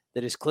 team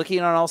that is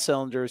clicking on all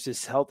cylinders,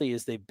 as healthy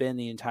as they've been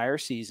the entire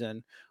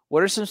season.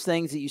 What are some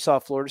things that you saw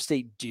Florida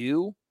State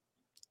do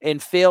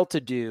and fail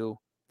to do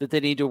that they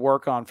need to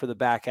work on for the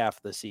back half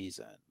of the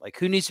season? Like,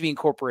 who needs to be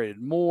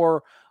incorporated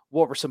more?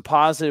 What were some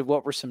positive?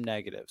 What were some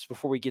negatives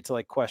before we get to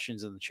like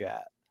questions in the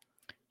chat?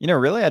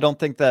 Really, I don't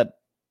think that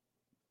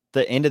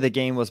the end of the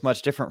game was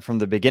much different from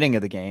the beginning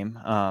of the game.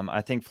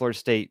 I think Florida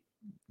State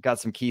got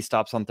some key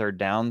stops on third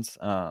downs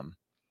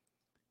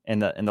in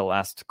the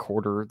last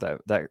quarter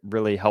that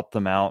really helped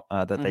them out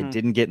that they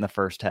didn't get in the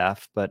first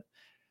half, but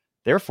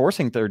they were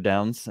forcing third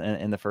downs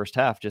in the first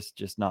half,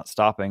 just not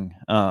stopping.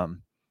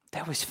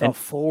 That always fell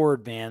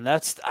forward, man.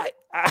 That's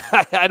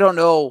I don't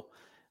know.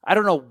 I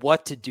don't know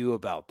what to do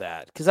about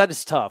that, because that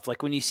is tough.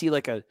 Like when you see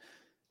like a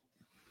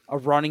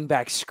running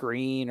back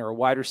screen or a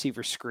wide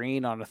receiver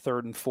screen on a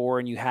 3rd and 4,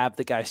 and you have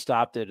the guy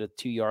stopped at a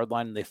 2-yard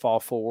line and they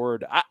fall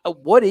forward.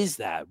 What is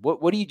that?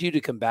 What do you do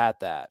to combat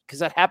that? Because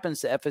that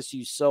happens to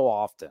FSU so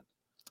often.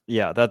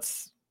 Yeah,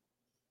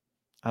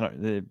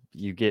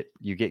 you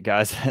get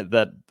guys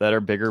that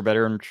are bigger,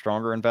 better, and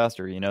stronger and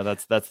faster.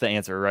 That's the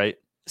answer, right?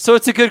 So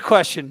it's a good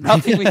question.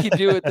 Nothing we can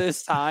do at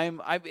this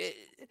time.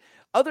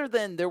 other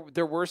than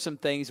there were some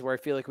things where I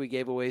feel like we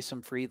gave away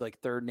some free like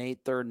 3rd and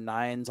 8, 3rd and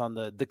 9s on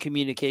the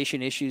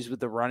communication issues with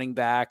the running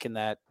back and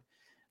that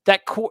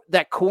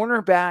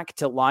cornerback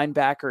to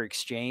linebacker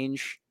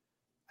exchange,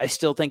 I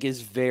still think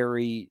is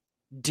very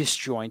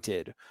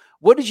disjointed.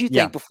 What did you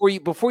think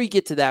before you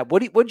get to that?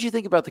 What did you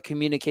think about the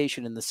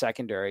communication in the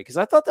secondary? Because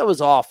I thought that was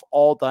off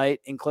all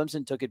night, and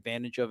Clemson took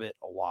advantage of it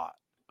a lot.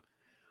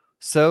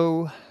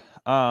 So,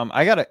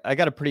 I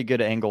got a pretty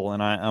good angle,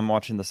 and I'm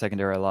watching the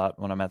secondary a lot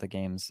when I'm at the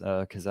games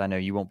because I know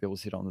you won't be able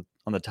to see it on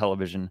the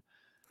television.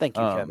 Thank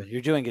you, Kevin.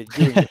 You're doing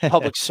a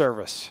public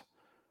service.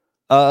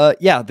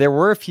 Yeah, there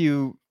were a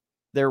few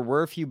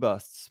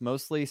busts,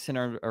 mostly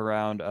centered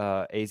around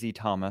AZ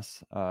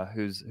Thomas,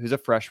 who's a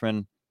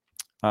freshman.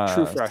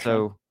 True freshman.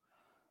 So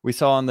we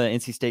saw in the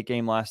NC State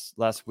game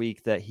last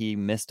week that he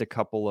missed a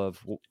couple of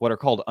what are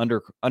called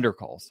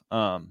undercalls.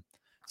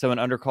 So an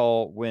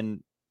undercall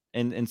when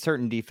in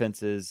certain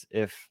defenses,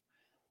 if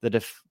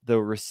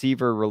the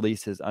receiver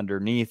releases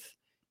underneath,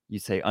 you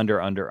say under,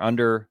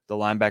 the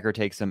linebacker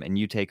takes them, and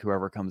you take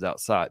whoever comes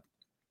outside.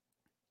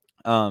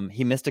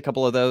 He missed a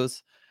couple of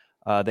those.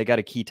 They got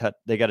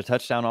a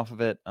touchdown off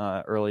of it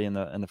early in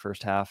the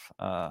first half.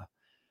 But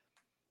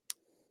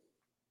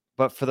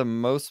for the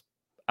most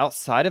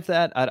outside of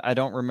that, I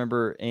don't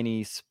remember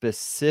any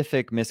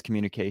specific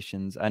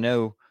miscommunications. I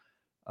know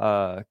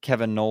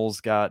Kevin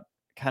Knowles got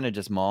kind of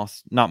just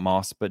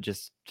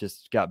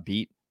just got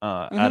beat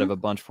out of a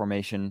bunch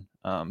formation.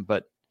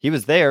 But he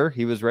was there.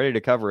 He was ready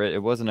to cover it. It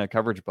wasn't a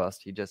coverage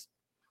bust. He just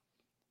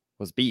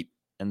was beat.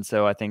 And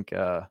so I think,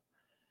 I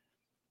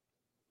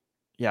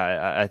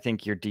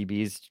think your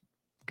DBs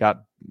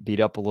got beat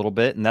up a little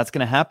bit, and that's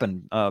going to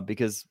happen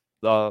because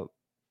the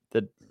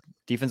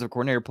defensive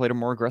coordinator played a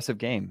more aggressive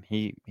game.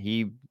 He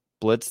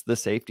blitzed the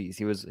safeties.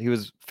 He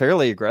was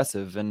fairly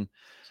aggressive, and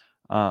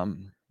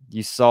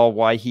you saw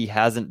why he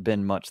hasn't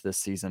been much this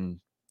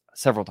season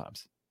several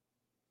times.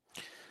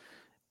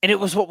 And it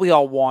was what we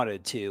all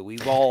wanted to.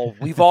 We've all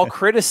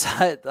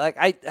criticized. Like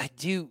I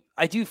do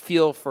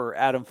feel for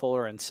Adam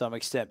Fuller in some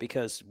extent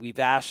because we've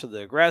asked for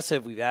the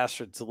aggressive, we've asked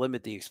for to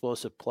limit the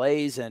explosive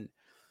plays, and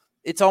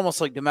it's almost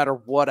like no matter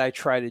what I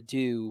try to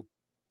do,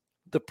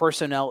 the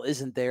personnel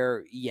isn't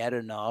there yet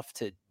enough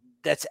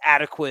that's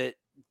adequate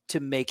to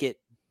make the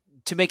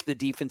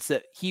defense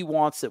that he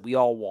wants, that we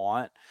all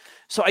want.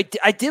 So I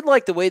did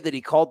like the way that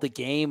he called the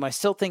game. I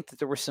still think that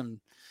there were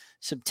some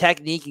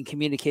technique and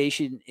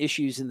communication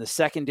issues in the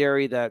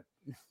secondary that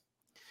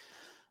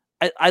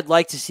I'd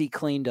like to see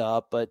cleaned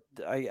up, but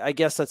I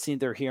guess that's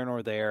neither here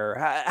nor there.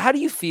 How do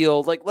you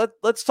feel? Like,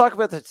 let's talk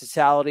about the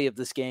totality of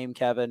this game,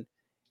 Kevin.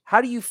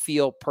 How do you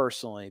feel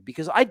personally?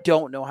 Because I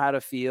don't know how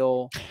to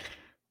feel.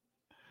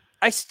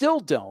 I still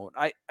don't.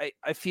 I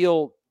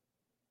feel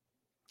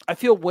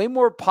way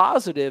more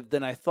positive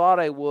than I thought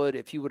I would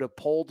if you would have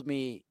polled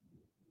me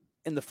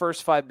in the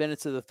first 5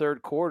 minutes of the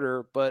third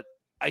quarter, but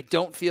I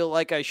don't feel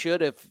like I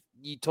should if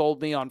you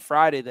told me on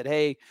Friday that,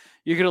 hey,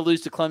 you're going to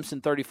lose to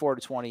Clemson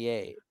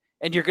 34-28,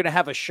 and you're going to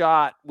have a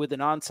shot with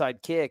an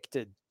onside kick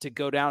to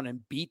go down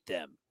and beat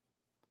them.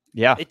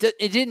 Yeah. It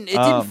didn't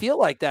feel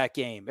like that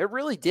game. It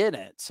really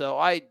didn't. So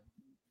I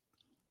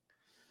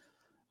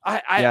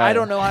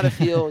don't know how to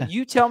feel.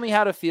 You tell me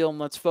how to feel, and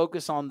let's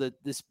focus on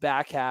this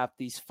back half,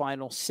 these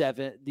final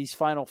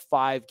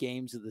 5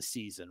 games of the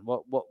season.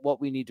 What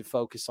we need to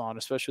focus on,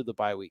 especially with the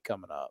bye week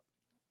coming up.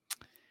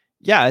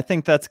 Yeah, I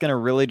think that's going to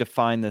really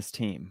define this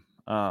team.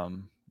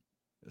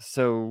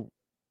 So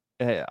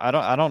I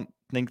don't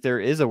think there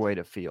is a way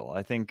to feel.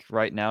 I think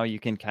right now you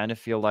can kind of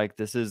feel like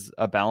this is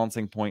a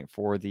balancing point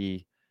for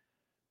the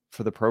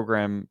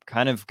program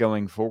kind of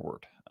going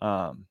forward.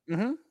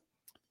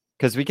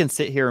 Because we can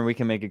sit here and we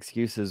can make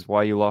excuses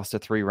why you lost to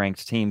 3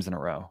 ranked teams in a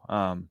row.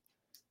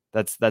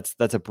 That's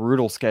a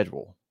brutal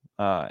schedule.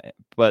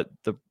 But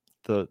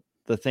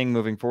the thing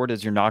moving forward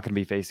is you're not going to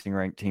be facing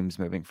ranked teams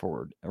moving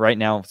forward. Right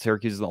now,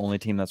 Syracuse is the only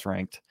team that's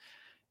ranked.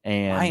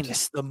 And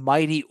minus the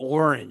mighty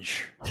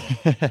Orange.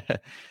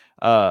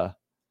 And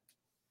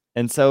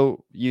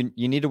so you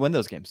need to win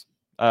those games.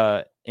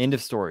 End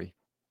of story.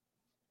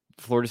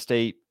 Florida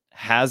State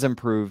has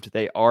improved.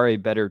 They are a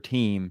better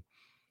team.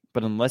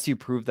 But unless you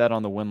prove that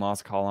on the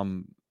win-loss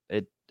column,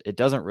 it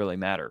doesn't really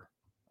matter.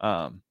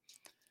 No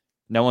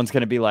one's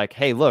going to be like,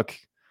 hey, look,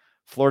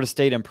 Florida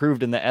State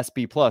improved in the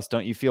SB Plus.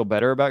 Don't you feel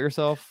better about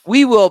yourself?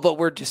 We will, but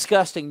we're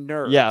disgusting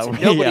nerds. Yeah,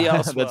 nobody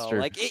else will. That's true.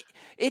 Like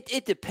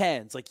it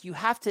depends. Like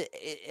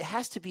it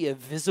has to be a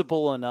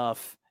visible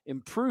enough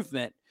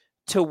improvement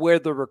to where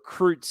the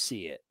recruits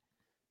see it.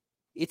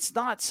 It's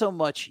not so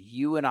much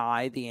you and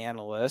I, the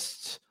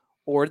analysts,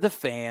 or the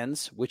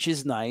fans, which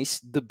is nice,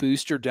 the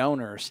booster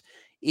donors.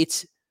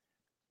 Is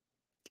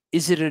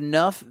it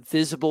enough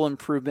visible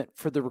improvement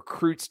for the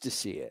recruits to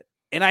see it?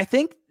 And I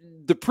think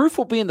the proof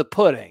will be in the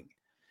pudding.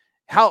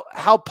 How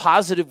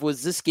positive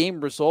was this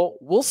game result?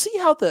 We'll see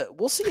how the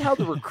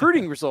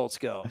recruiting results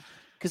go,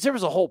 because there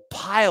was a whole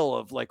pile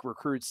of like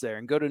recruits there.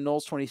 And go to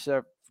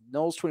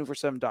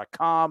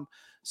Noles247.com,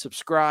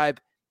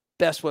 subscribe,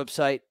 best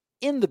website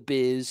in the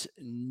biz,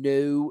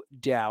 no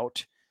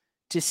doubt.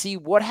 to see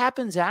what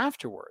happens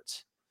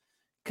afterwards.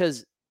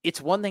 Because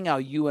it's one thing how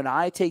you and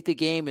I take the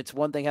game. It's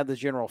one thing how the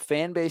general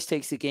fan base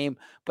takes the game.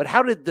 But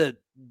how did the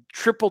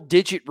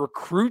triple-digit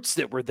recruits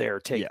that were there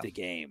take the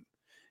game?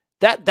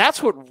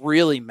 That's what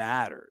really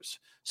matters.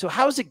 So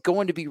how is it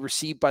going to be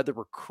received by the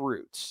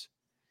recruits?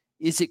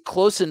 Is it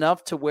close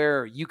enough to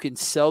where you can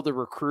sell the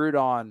recruit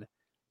on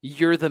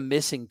you're the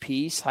missing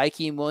piece,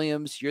 Hakeem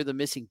Williams, you're the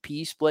missing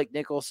piece, Blake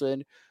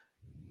Nicholson,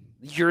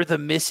 you're the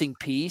missing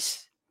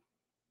piece?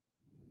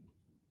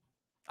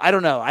 I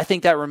don't know. I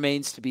think that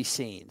remains to be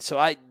seen.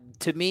 So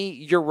to me,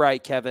 you're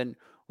right, Kevin.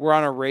 We're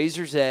on a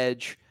razor's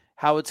edge.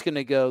 How it's going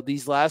to go.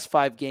 These last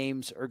 5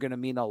 games are going to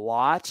mean a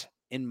lot,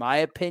 in my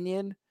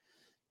opinion.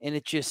 And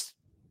it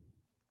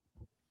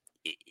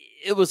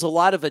was a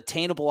lot of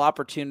attainable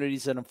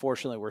opportunities that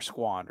unfortunately were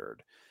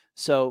squandered.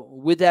 So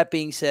with that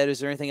being said, is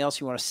there anything else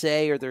you want to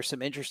say? Or there's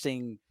some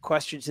interesting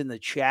questions in the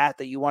chat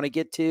that you want to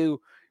get to?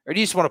 Or do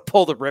you just want to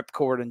pull the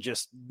ripcord and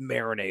just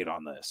marinate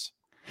on this?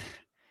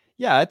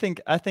 Yeah, I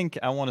think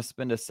I want to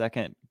spend a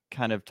second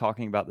kind of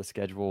talking about the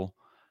schedule.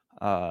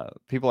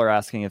 People are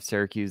asking if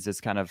Syracuse is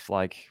kind of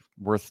like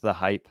worth the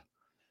hype.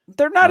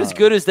 They're not as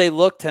good as they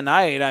look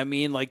tonight. I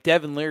mean, like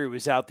Devin Leary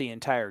was out the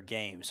entire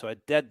game, so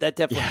that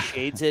definitely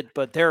shades it.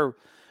 But they're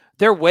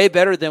way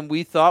better than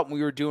we thought when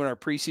we were doing our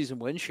preseason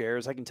win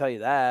shares. I can tell you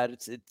that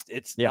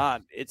it's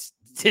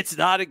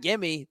not a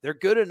gimme. They're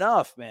good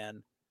enough,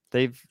 man.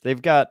 They've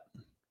got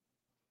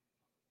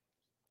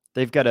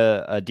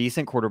a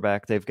decent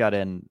quarterback. They've got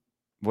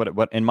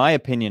what in my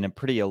opinion, a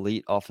pretty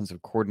elite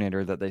offensive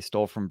coordinator that they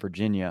stole from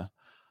Virginia.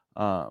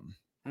 I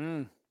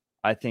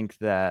think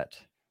that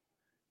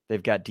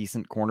they've got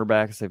decent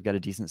cornerbacks. They've got a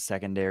decent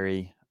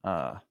secondary,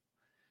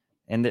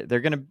 and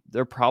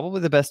they're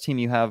probably the best team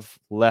you have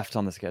left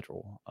on the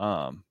schedule.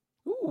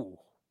 Ooh,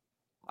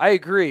 I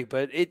agree,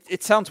 but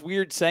it sounds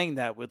weird saying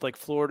that with like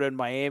Florida and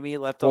Miami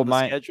left on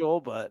the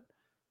schedule. But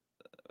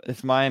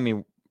if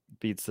Miami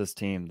beats this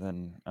team,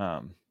 then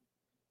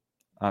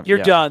you're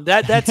done.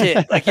 That's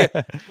it. Like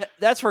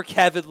that's where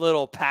Kevin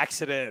Little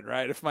packs it in,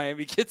 right? If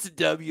Miami gets a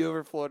W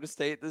over Florida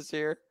State this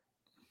year.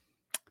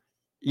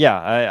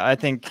 Yeah, I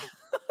think.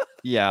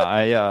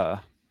 I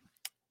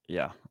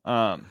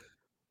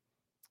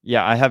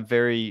have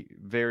very,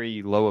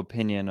 very low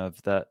opinion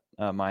of that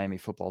Miami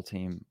football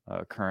team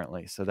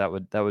currently. So that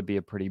would be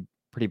a pretty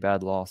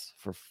bad loss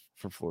for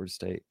Florida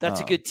State. That's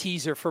a good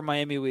teaser for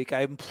Miami week.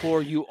 I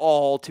implore you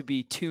all to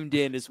be tuned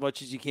in as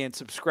much as you can.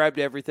 Subscribe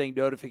to everything,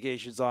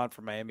 notifications on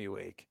for Miami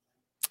week.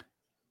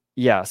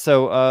 Yeah.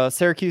 So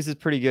Syracuse is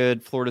pretty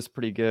good. Florida's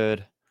pretty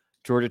good.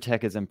 Georgia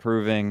Tech is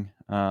improving.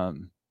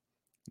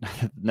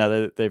 Now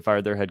that they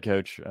fired their head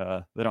coach,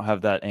 they don't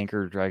have that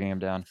anchor dragging them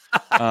down.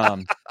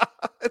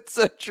 It's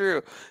so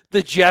true.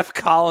 The Jeff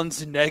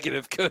Collins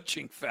negative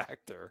coaching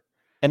factor.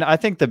 And I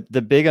think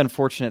the big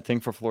unfortunate thing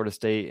for Florida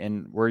State,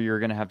 and where you're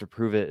going to have to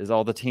prove it, is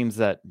all the teams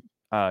that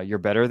you're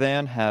better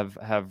than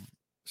have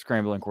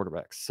scrambling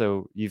quarterbacks.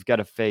 So you've got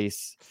to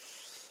face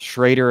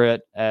Schrader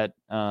at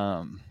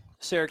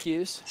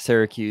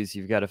Syracuse.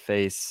 You've got to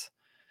face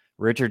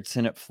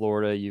Richardson at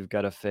Florida. You've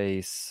got to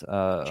face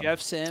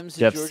Jeff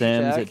Sims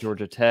at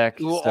Georgia Tech.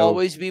 Who will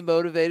always be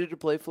motivated to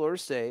play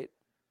Florida State.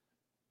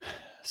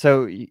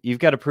 So you've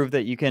got to prove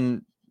that you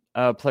can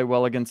play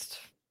well against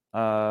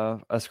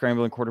a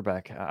scrambling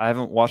quarterback. I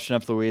haven't watched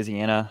enough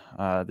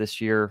Louisiana this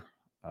year.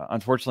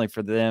 Unfortunately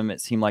for them, it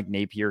seemed like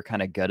Napier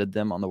kind of gutted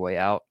them on the way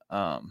out.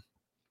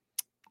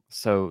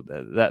 So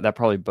that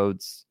probably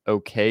bodes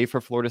okay for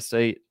Florida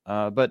State.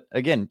 But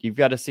again, you've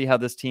got to see how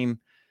this team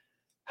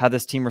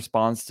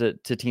responds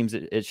to teams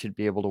it should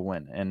be able to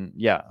win. And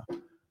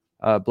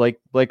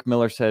Blake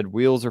Miller said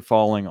wheels are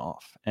falling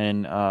off.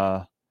 And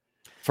I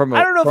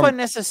don't know if I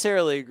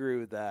necessarily agree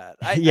with that.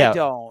 I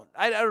don't.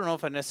 I don't know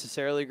if I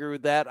necessarily agree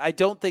with that. I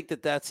don't think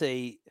that that's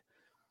a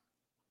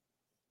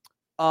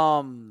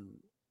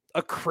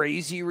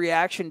crazy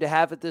reaction to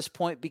have at this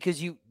point,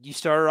 because you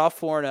started off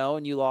 4-0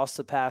 and you lost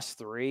the past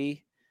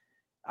 3.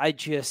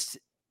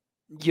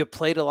 You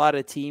played a lot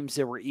of teams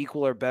that were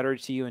equal or better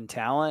to you in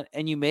talent,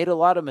 and you made a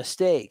lot of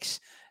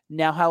mistakes.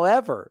 Now,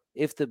 however,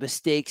 if the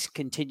mistakes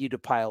continue to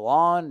pile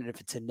on, and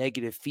if it's a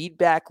negative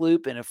feedback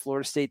loop, and if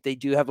Florida State, they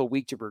do have a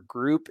week to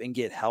regroup and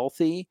get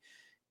healthy,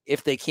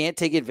 if they can't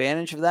take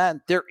advantage of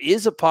that, there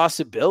is a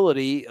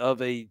possibility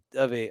of a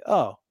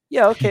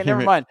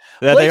never mind.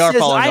 Blake they are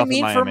says, I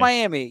mean, for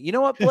Miami. You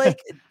know what,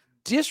 Blake?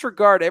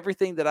 Disregard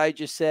everything that I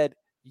just said.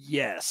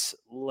 Yes,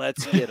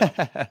 let's get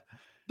them.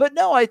 But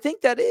no, I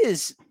think that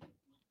is.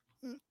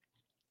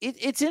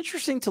 It's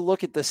interesting to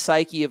look at the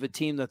psyche of a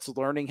team that's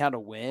learning how to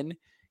win.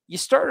 You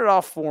started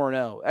off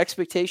 4-0.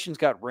 Expectations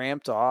got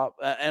ramped up.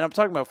 And I'm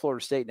talking about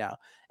Florida State now.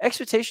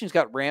 Expectations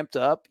got ramped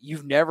up.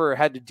 You've never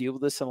had to deal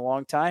with this in a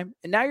long time.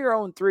 And now you're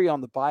 0-3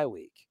 on the bye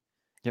week.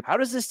 Yep. How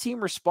does this team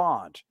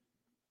respond?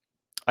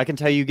 I can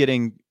tell you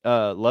getting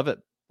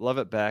Lovett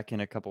back in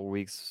a couple of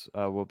weeks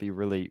will be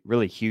really,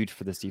 really huge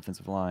for this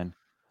defensive line.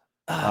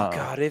 Oh,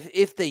 God,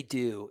 if they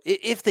do,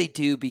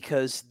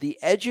 because the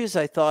edges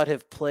I thought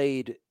have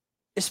played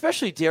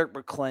especially Derek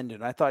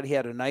McClendon. I thought he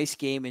had a nice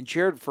game, and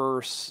Jared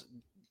Verse,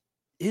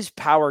 his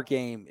power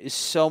game is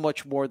so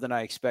much more than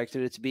I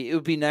expected it to be. It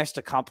would be nice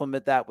to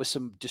complement that with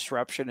some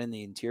disruption in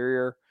the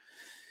interior.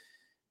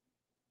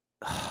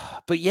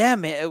 But yeah,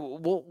 man,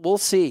 we'll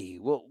see.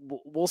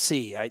 We'll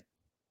see.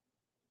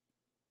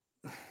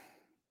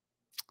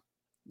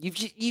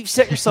 You've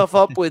set yourself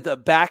up with a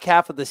back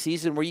half of the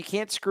season where you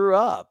can't screw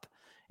up,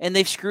 and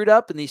they've screwed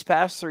up in these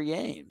past 3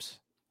 games.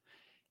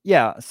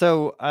 Yeah.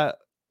 So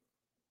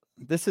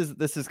this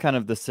is kind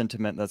of the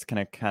sentiment that's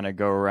going to kind of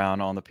go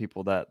around on the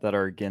people that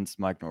are against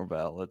Mike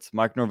Norvell. It's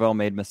Mike Norvell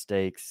made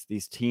mistakes.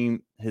 His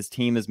team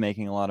is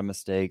making a lot of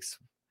mistakes,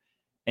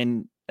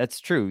 and that's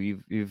true.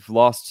 You've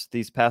lost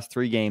these past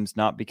 3 games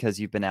not because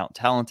you've been out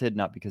talented,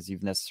 not because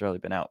you've necessarily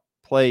been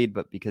outplayed,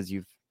 but because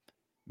you've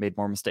made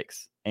more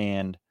mistakes.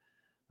 And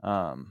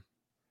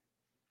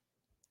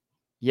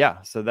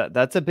yeah, so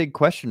that's a big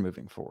question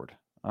moving forward.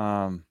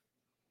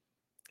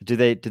 Do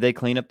they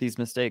clean up these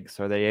mistakes?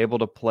 Are they able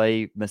to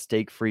play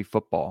mistake-free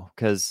football?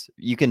 Because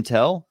you can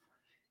tell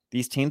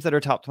these teams that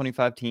are top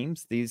 25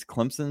 teams, these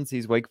Clemsons,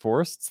 these Wake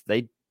Forests,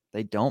 they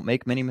don't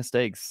make many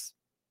mistakes.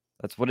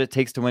 That's what it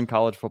takes to win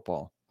college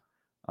football.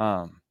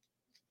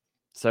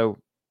 So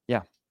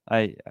yeah,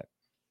 I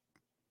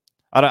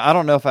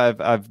don't know if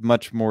I've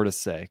much more to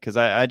say, because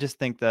I just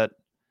think that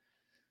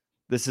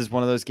this is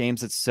one of those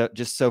games that's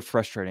just so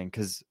frustrating,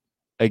 because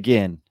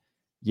again,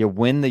 you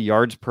win the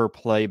yards per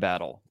play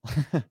battle.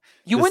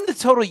 You win the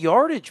total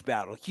yardage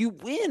battle. You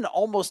win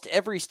almost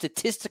every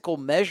statistical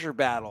measure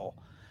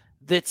battle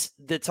that's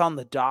on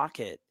the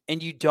docket,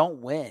 and you don't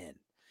win.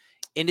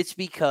 And it's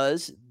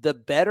because the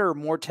better,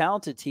 more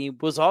talented team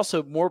was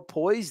also more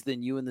poised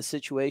than you in the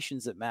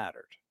situations that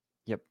mattered.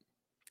 Yep.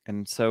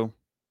 And so,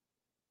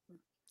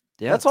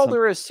 yeah, that's all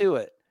there is to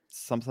it.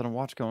 Something to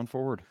watch going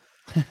forward.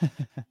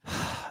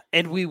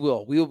 And we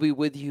will be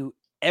with you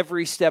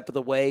every step of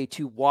the way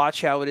to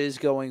watch how it is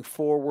going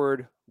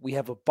forward. We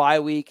have a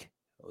bye week.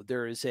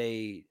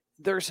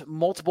 There's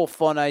multiple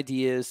fun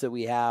ideas that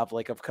we have,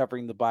 like of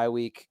covering the bye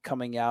week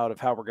coming out, of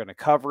how we're going to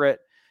cover it.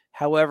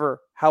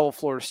 However, how will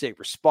Florida State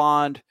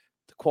respond?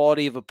 The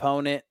quality of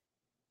opponent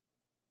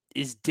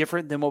is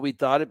different than what we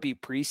thought it'd be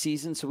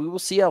preseason. So we will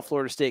see how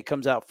Florida State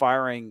comes out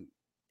firing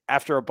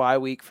after a bye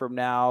week from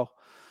now.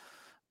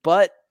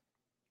 But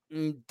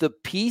the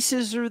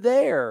pieces are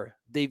there.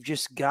 They've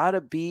just got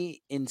to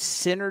be in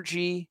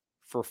synergy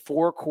for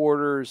 4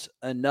 quarters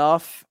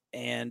enough.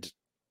 And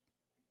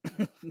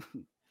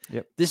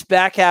yep, this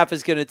back half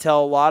is going to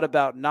tell a lot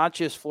about not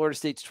just Florida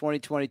State's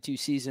 2022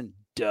 season,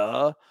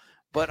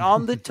 but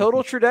on the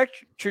total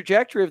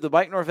trajectory of the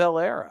Mike Norvell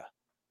era.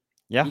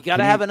 Yeah. You got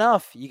to have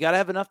enough. You got to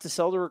have enough to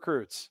sell to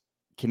recruits.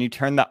 Can you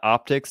turn the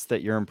optics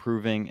that you're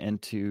improving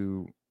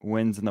into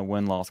wins in the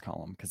win-loss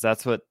column? Because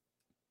that's what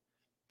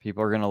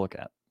people are going to look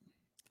at.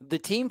 The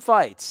team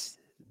fights.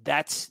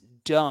 That's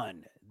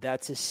done.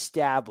 That's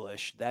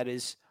established. That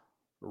is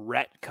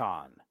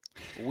retcon.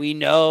 We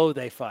know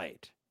they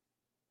fight.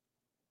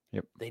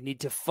 Yep. They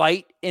need to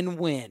fight and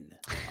win.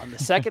 On the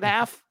second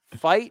half,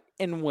 fight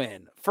and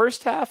win.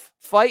 First half,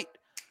 fight,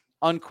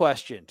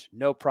 unquestioned,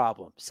 no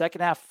problem.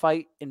 Second half,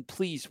 fight and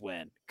please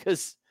win,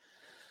 because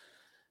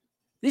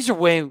these are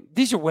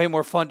way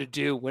more fun to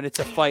do when it's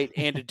a fight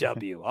and a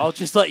W. I'll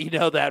just let you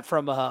know that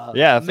from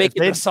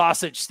making the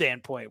sausage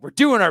standpoint. We're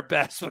doing our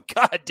best, but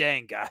god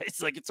dang, guys,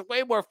 like, it's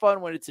way more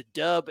fun when it's a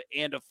dub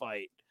and a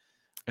fight.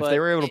 If they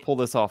were able to pull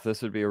this off,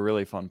 this would be a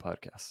really fun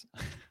podcast.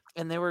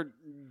 And they were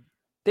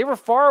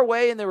far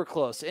away and they were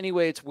close.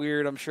 Anyway, it's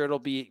weird. I'm sure it'll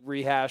be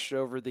rehashed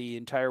over the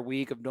entire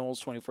week of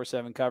Noles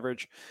 24/7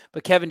 coverage.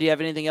 But Kevin, do you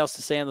have anything else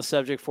to say on the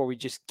subject before we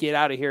just get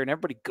out of here and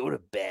everybody go to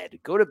bed?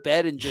 Go to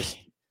bed and just,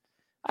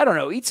 I don't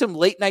know, eat some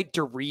late night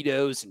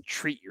Doritos and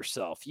treat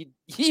yourself.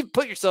 You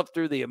put yourself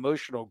through the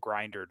emotional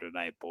grinder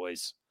tonight,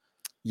 boys.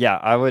 Yeah,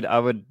 I would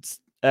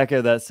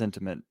echo that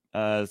sentiment.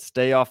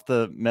 Stay off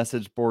the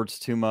message boards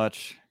too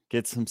much.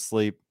 Get some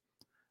sleep.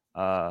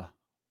 Florida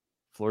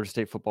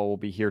State football will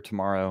be here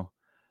tomorrow.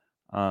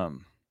 Yeah,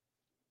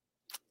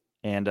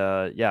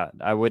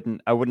 I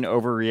wouldn't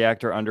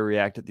overreact or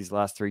underreact at these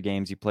last 3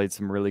 games. You played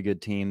some really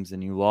good teams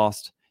and you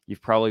lost.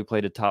 You've probably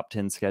played a top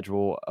 10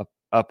 schedule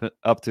up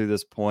to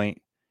this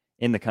point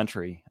in the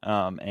country.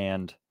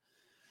 And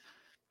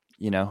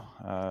you know,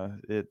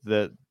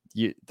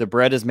 the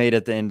bread is made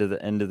at the end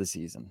of the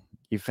season.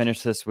 You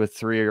finish this with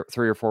 3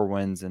 or 4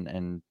 wins,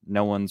 and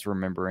no one's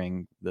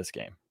remembering this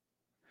game.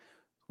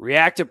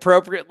 React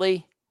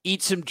appropriately,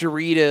 eat some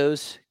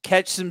Doritos,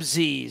 catch some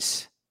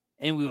Z's,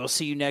 and we will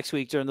see you next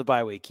week during the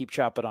bye week. Keep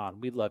chopping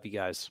on. We love you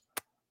guys.